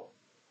faithful.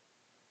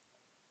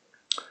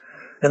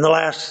 In the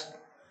last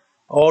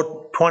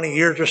 20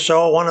 years or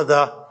so, one of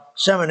the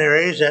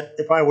seminaries that,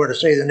 if I were to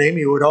say the name,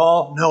 you would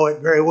all know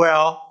it very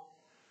well,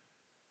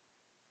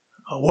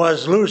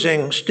 was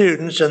losing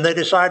students, and they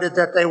decided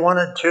that they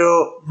wanted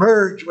to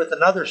merge with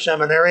another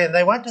seminary, and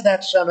they went to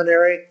that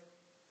seminary.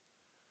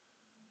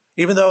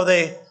 Even though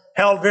they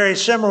held very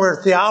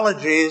similar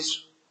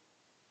theologies,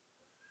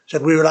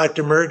 said, we would like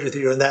to merge with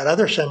you. And that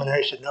other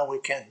seminary said, no, we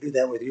can't do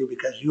that with you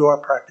because you are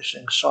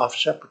practicing soft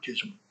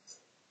separatism.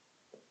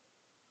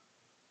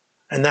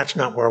 And that's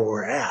not where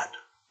we're at.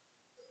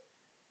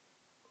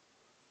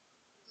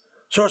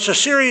 So it's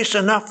serious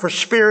enough for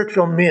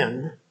spiritual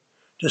men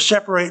to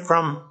separate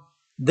from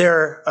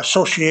their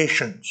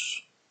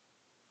associations,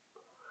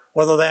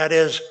 whether that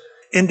is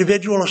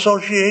individual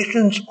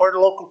associations or the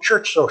local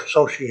church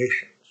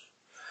associations.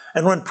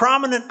 And when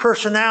prominent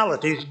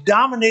personalities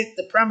dominate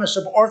the premise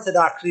of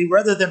orthodoxy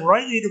rather than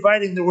rightly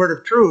dividing the word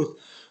of truth,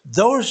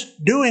 those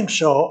doing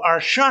so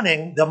are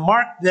shunning the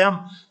mark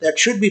them that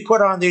should be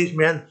put on these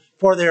men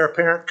for their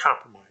apparent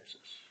compromises.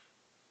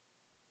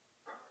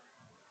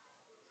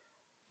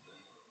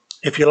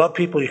 If you love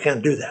people, you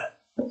can't do that.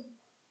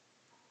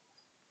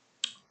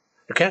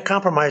 You can't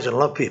compromise and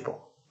love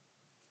people.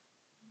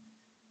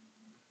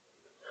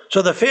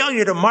 So the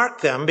failure to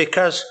mark them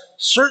because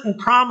certain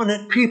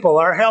prominent people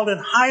are held in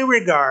high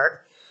regard,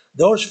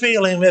 those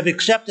failing have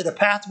accepted a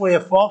pathway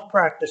of false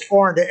practice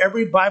foreign to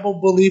every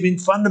Bible-believing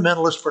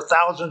fundamentalist for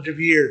thousands of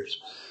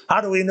years. How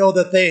do we know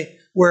that they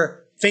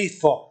were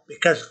faithful?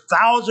 Because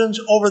thousands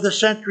over the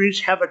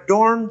centuries have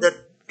adorned the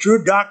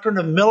true doctrine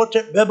of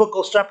militant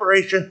biblical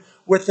separation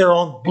with their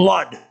own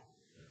blood.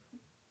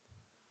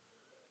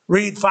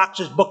 Read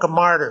Fox's Book of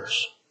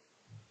Martyrs.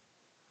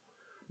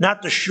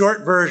 Not the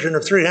short version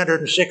of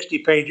 360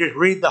 pages.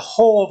 Read the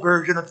whole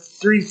version of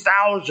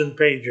 3,000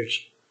 pages.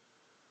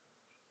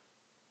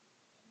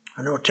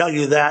 And it will tell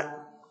you that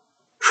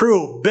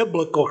true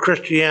biblical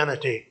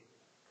Christianity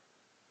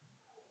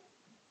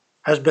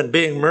has been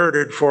being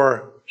murdered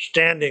for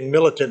standing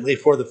militantly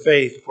for the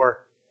faith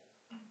for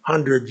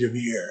hundreds of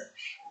years.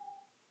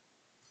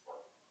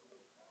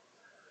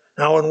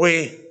 Now, when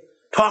we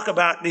talk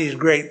about these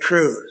great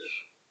truths,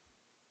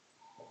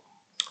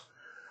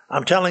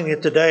 I'm telling you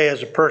today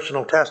as a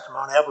personal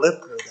testimony, I've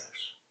lived through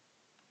this.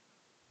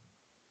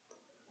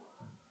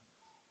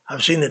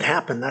 I've seen it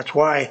happen. That's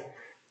why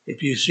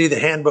if you see the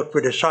Handbook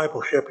for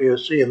Discipleship, you'll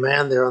see a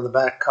man there on the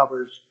back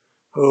covers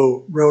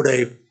who wrote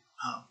a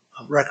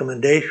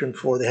recommendation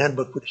for the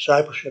Handbook for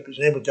Discipleship. His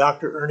name was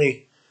Dr.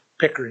 Ernie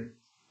Pickering.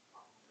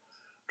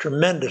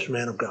 Tremendous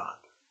man of God.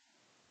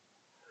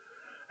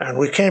 And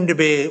we came to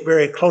be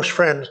very close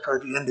friends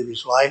toward the end of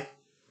his life.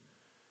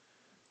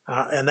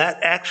 And that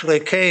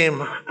actually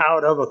came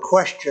out of a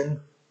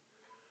question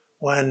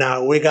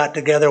when we got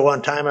together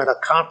one time at a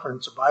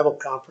conference, a Bible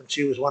conference.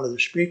 He was one of the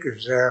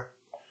speakers there.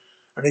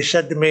 And he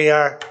said to me,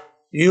 "Are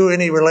you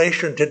any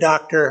relation to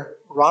Dr.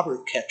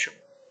 Robert Ketchum?"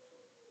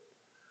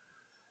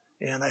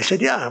 And I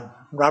said, "Yeah,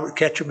 Robert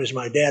Ketchum is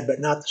my dad, but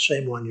not the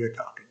same one you're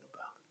talking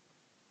about."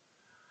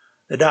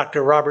 The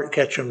Dr. Robert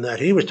Ketchum that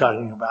he was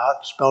talking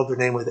about spelled their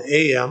name with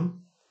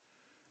A-M,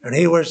 and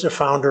he was the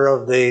founder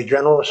of the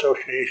General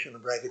Association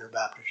of Regular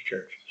Baptist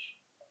Churches.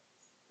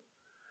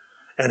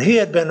 And he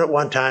had been at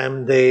one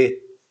time the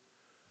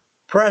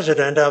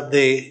president of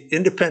the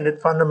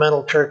Independent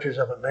Fundamental Churches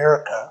of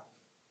America,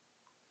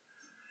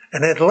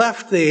 and had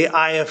left the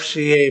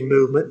IFCA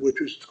movement, which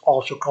was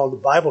also called the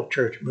Bible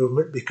Church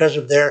movement, because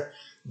of their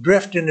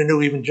drift into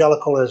New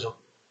Evangelicalism,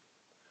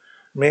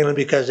 mainly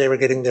because they were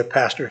getting their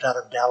pastors out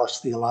of Dallas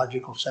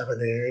Theological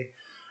Seminary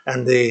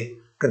and the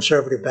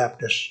Conservative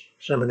Baptist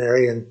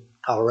Seminary in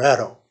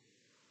Colorado.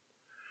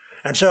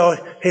 And so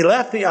he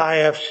left the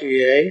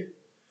IFCA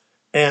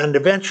and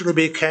eventually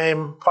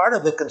became part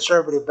of the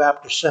Conservative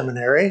Baptist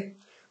Seminary,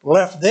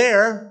 left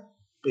there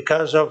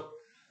because of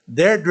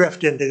their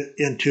drift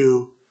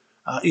into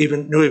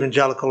even New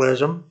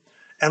Evangelicalism,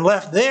 and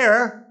left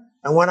there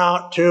and went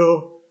out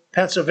to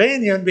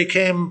Pennsylvania and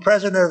became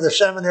president of the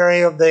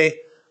seminary of the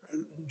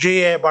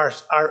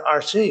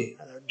GABRC,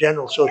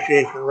 General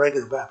Association of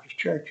Regular Baptist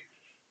Churches.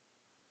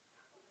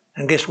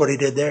 And guess what he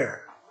did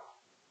there?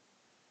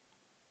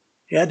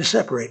 He had to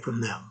separate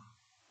from them.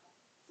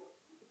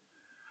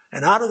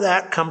 And out of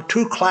that come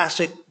two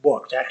classic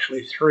books,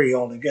 actually three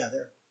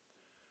altogether,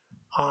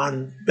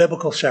 on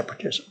biblical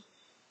separatism.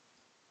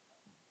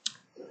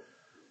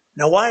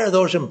 Now, why are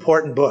those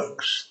important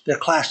books? They're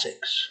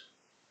classics.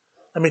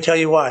 Let me tell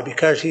you why.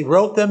 Because he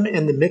wrote them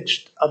in the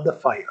midst of the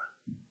fire.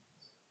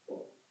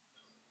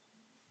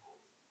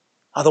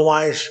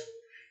 Otherwise,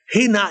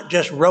 he not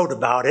just wrote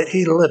about it,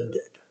 he lived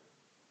it.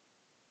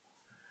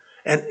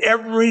 And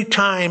every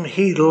time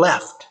he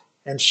left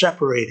and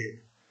separated,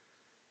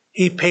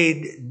 he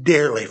paid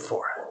dearly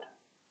for it.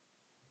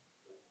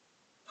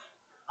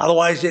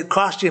 Otherwise, it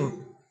cost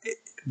him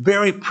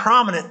very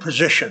prominent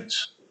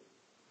positions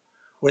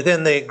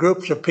within the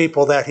groups of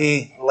people that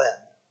he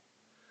led,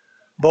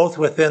 both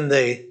within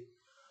the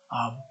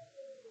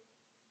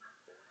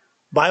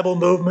Bible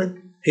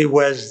movement. He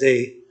was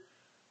the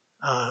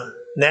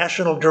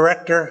national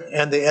director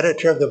and the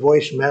editor of the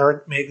Voice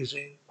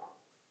magazine.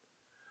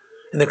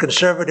 In the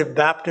Conservative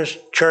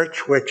Baptist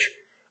Church, which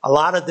a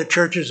lot of the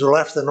churches who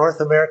left the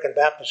North American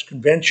Baptist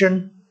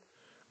Convention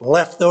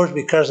left those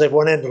because they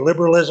went into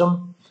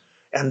liberalism,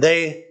 and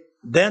they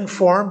then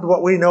formed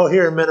what we know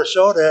here in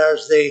Minnesota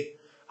as the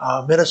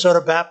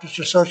Minnesota Baptist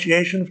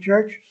Association of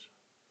Churches.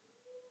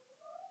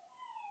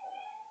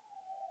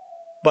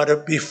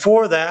 But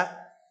before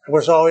that, there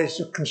was always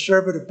the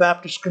Conservative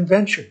Baptist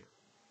Convention.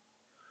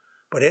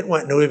 But it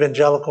went New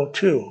Evangelical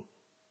too.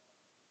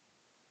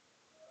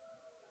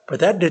 But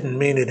that didn't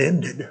mean it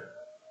ended.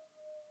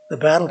 The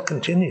battle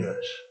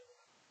continues.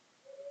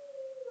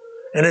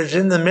 And it's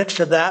in the midst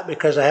of that,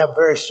 because I have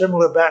very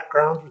similar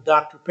backgrounds with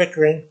Dr.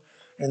 Pickering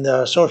and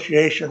the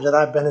associations that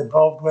I've been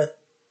involved with,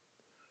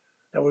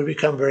 that we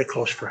become very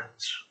close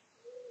friends.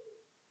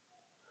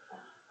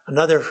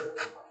 Another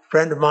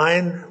friend of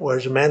mine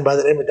was a man by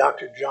the name of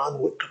Dr. John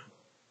Whitcomb.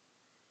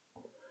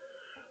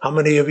 How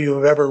many of you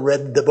have ever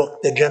read the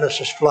book, The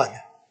Genesis Flood?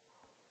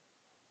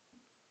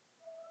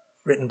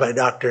 Written by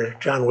Dr.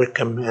 John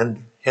Whitcomb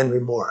and Henry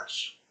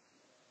Morris.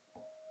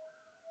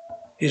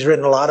 He's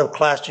written a lot of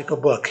classical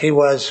books. He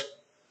was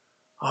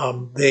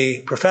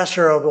the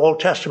professor of Old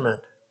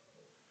Testament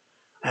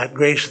at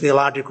Grace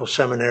Theological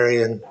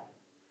Seminary in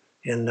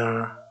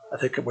I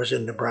think it was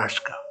in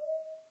Nebraska.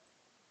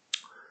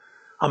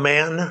 A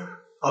man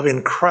of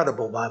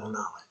incredible Bible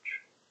knowledge.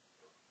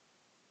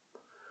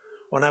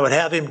 When I would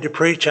have him to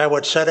preach, I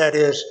would sit at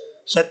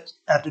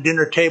the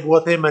dinner table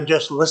with him and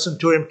just listen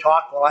to him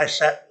talk while I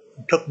sat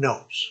and took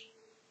notes.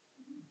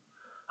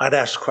 I'd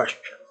ask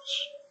questions.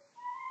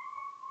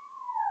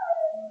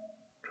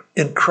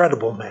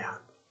 Incredible man.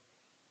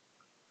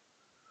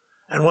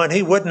 And when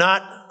he would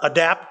not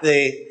adapt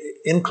the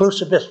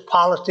inclusivist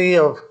policy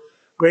of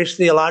Grace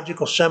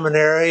Theological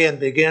Seminary and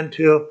begin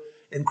to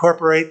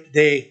incorporate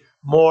the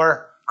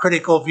more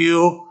critical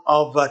view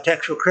of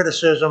textual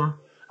criticism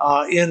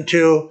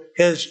into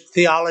his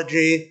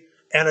theology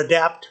and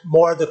adapt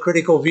more the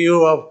critical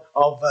view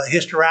of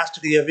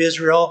historicity of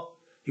Israel,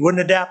 he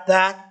wouldn't adapt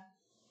that.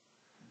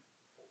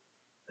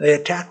 They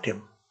attacked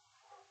him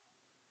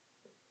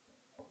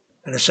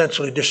and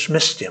essentially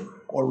dismissed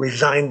him, or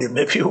resigned him,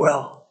 if you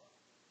will.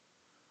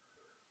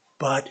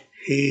 But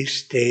he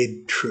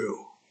stayed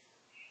true.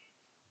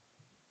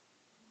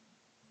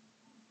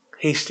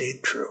 He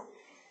stayed true.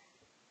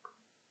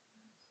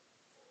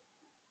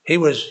 He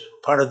was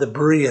part of the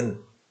Berean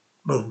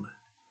movement.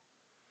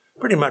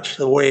 Pretty much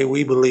the way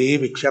we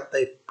believe, except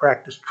they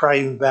practiced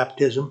triune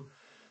baptism.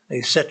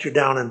 They set you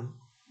down and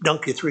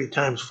dunk you 3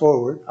 times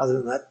forward. Other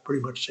than that,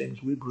 pretty much the same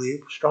as we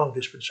believe. Strong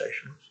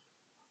dispensationalists.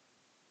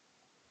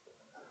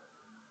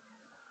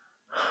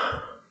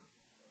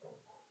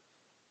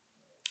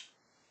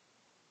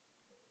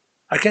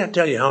 I can't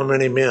tell you how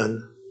many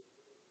men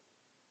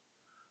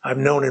I've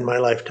known in my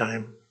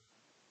lifetime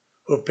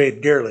who have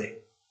paid dearly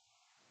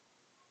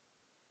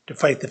to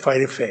fight the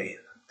fight of faith,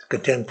 to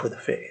contend for the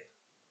faith.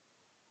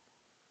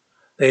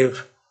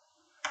 They've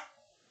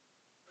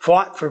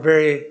fought for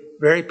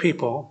very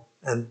people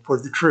and for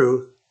the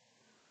truth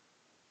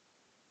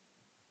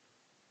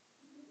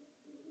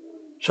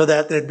so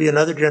that there'd be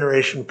another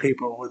generation of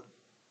people who would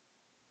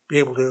be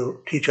able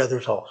to teach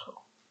others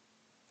also.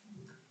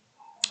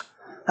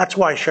 That's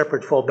why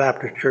Shepherd Full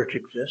Baptist Church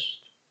exists.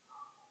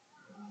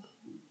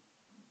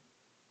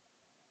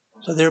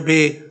 So there'll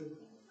be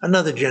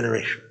another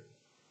generation.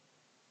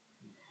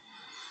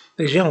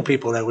 These young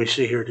people that we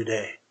see here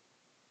today.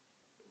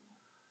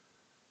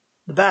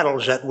 The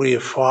battles that we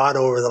have fought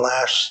over the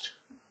last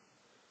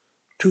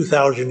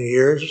 2,000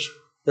 years,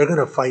 they're going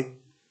to fight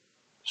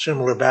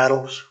similar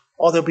battles.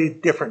 Or there'll be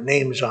different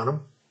names on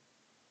them.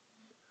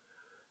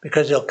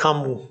 Because they'll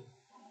come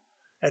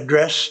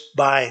addressed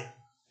by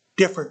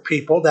different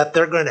people that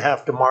they're going to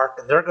have to mark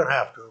and they're going to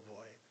have to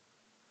avoid.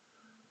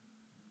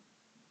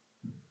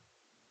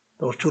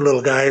 Those two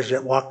little guys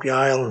that walk the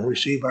aisle and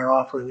receive our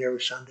offering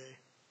every Sunday.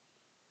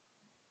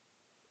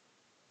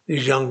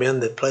 These young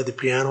men that play the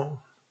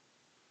piano.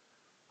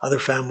 Other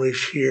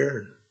families here.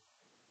 And,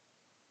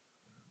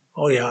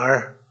 oh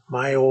yeah,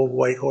 my old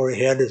white hoary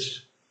head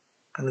is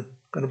going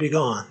to be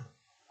gone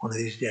one of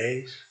these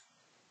days.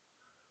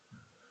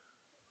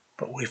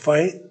 But we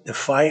fight the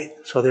fight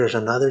so there's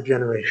another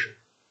generation.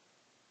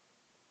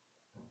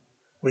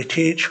 We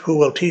teach who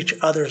will teach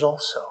others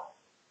also.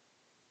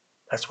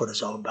 That's what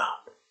it's all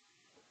about.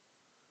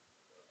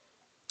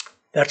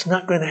 That's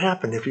not going to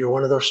happen if you're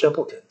one of those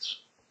simpletons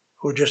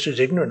who are just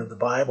as ignorant of the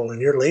Bible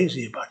and you're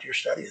lazy about your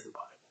study of the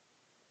Bible.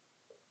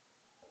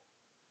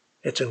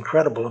 It's an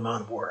incredible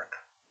amount of work.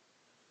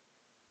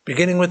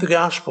 Beginning with the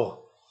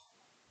gospel.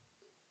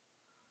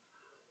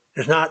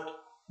 It's not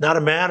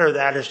a matter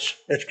that it's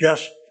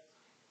just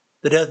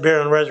the death,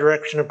 burial, and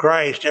resurrection of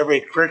Christ.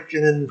 Every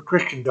Christian in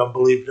Christendom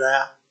believes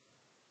that.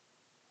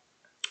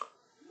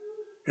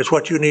 It's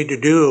what you need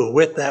to do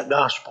with that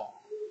gospel.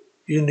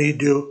 You need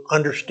to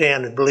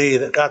understand and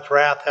believe that God's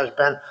wrath has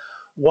been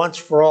once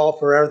for all,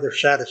 forever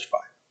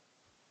satisfied.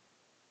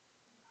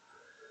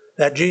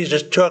 That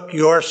Jesus took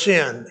your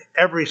sin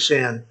every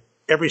sin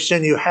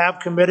you have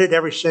committed,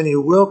 every sin you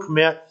will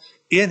commit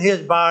in his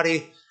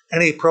body,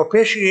 and he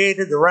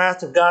propitiated the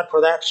wrath of God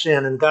for that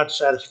sin, and God's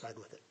satisfied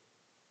with it.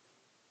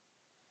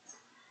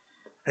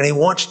 And he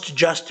wants to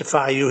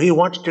justify you. He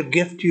wants to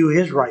gift you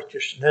his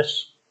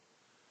righteousness.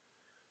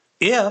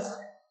 If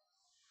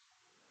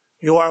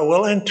you are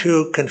willing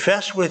to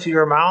confess with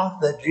your mouth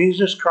that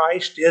Jesus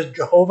Christ is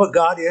Jehovah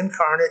God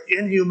incarnate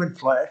in human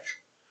flesh,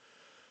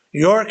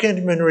 your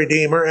kinsman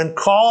redeemer, and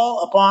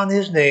call upon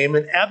his name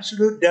in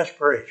absolute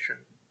desperation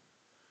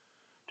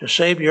to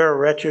save your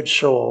wretched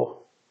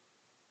soul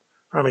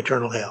from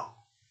eternal hell.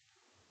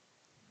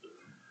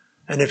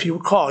 And if you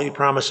call, he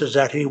promises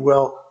that he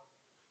will,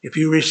 if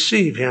you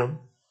receive him,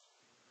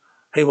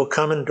 he will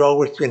come and dwell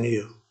within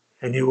you,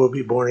 and you will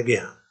be born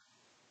again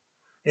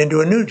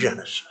into a new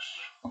Genesis.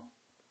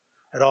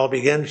 It all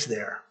begins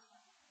there.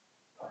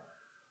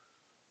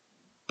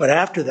 But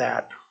after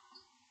that,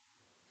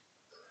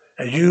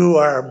 as you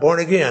are born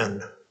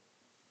again,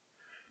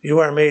 you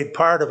are made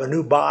part of a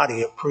new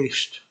body of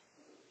priests,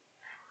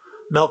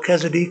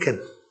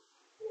 Melchizedekan,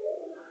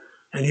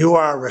 and you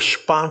are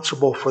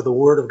responsible for the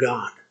Word of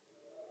God.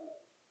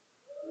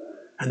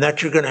 And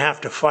that you're going to have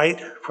to fight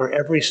for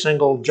every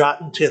single jot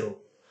and tittle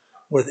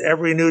with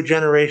every new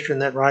generation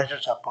that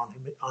rises up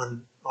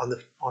on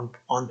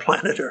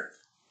planet Earth.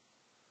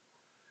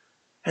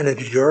 And it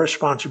is your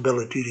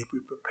responsibility to be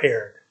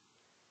prepared.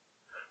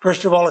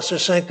 First of all, it's to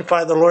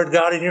sanctify the Lord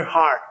God in your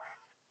heart.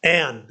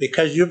 And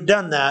because you've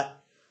done that,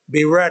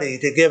 be ready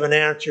to give an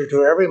answer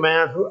to every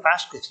man who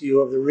asketh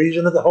you of the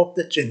reason of the hope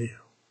that's in you.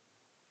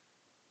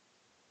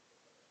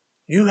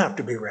 You have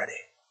to be ready.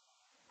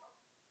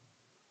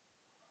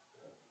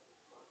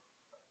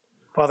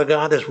 Father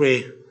God, as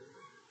we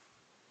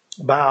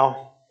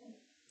bow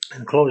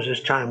and close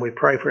this time, we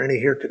pray for any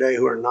here today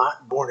who are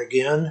not born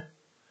again,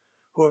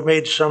 who have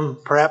made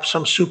perhaps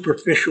some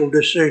superficial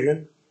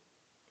decision.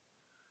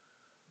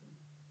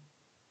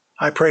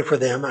 I pray for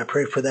them. I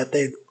pray for that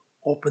they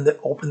open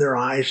their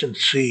eyes and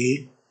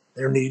see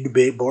their need to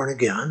be born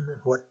again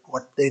and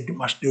what they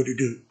must do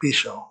to be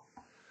so.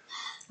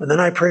 And then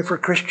I pray for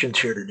Christians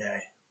here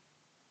today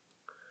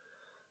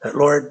that,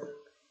 Lord,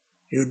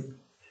 you'd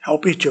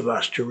help each of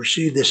us to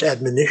receive this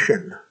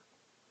admonition,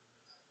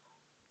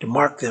 to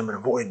mark them and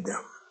avoid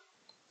them.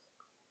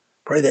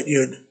 Pray that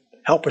you'd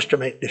help us to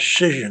make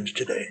decisions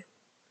today.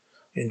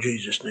 In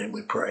Jesus' name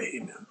we pray,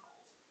 amen.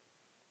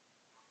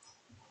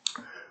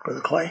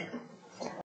 Brother Clay.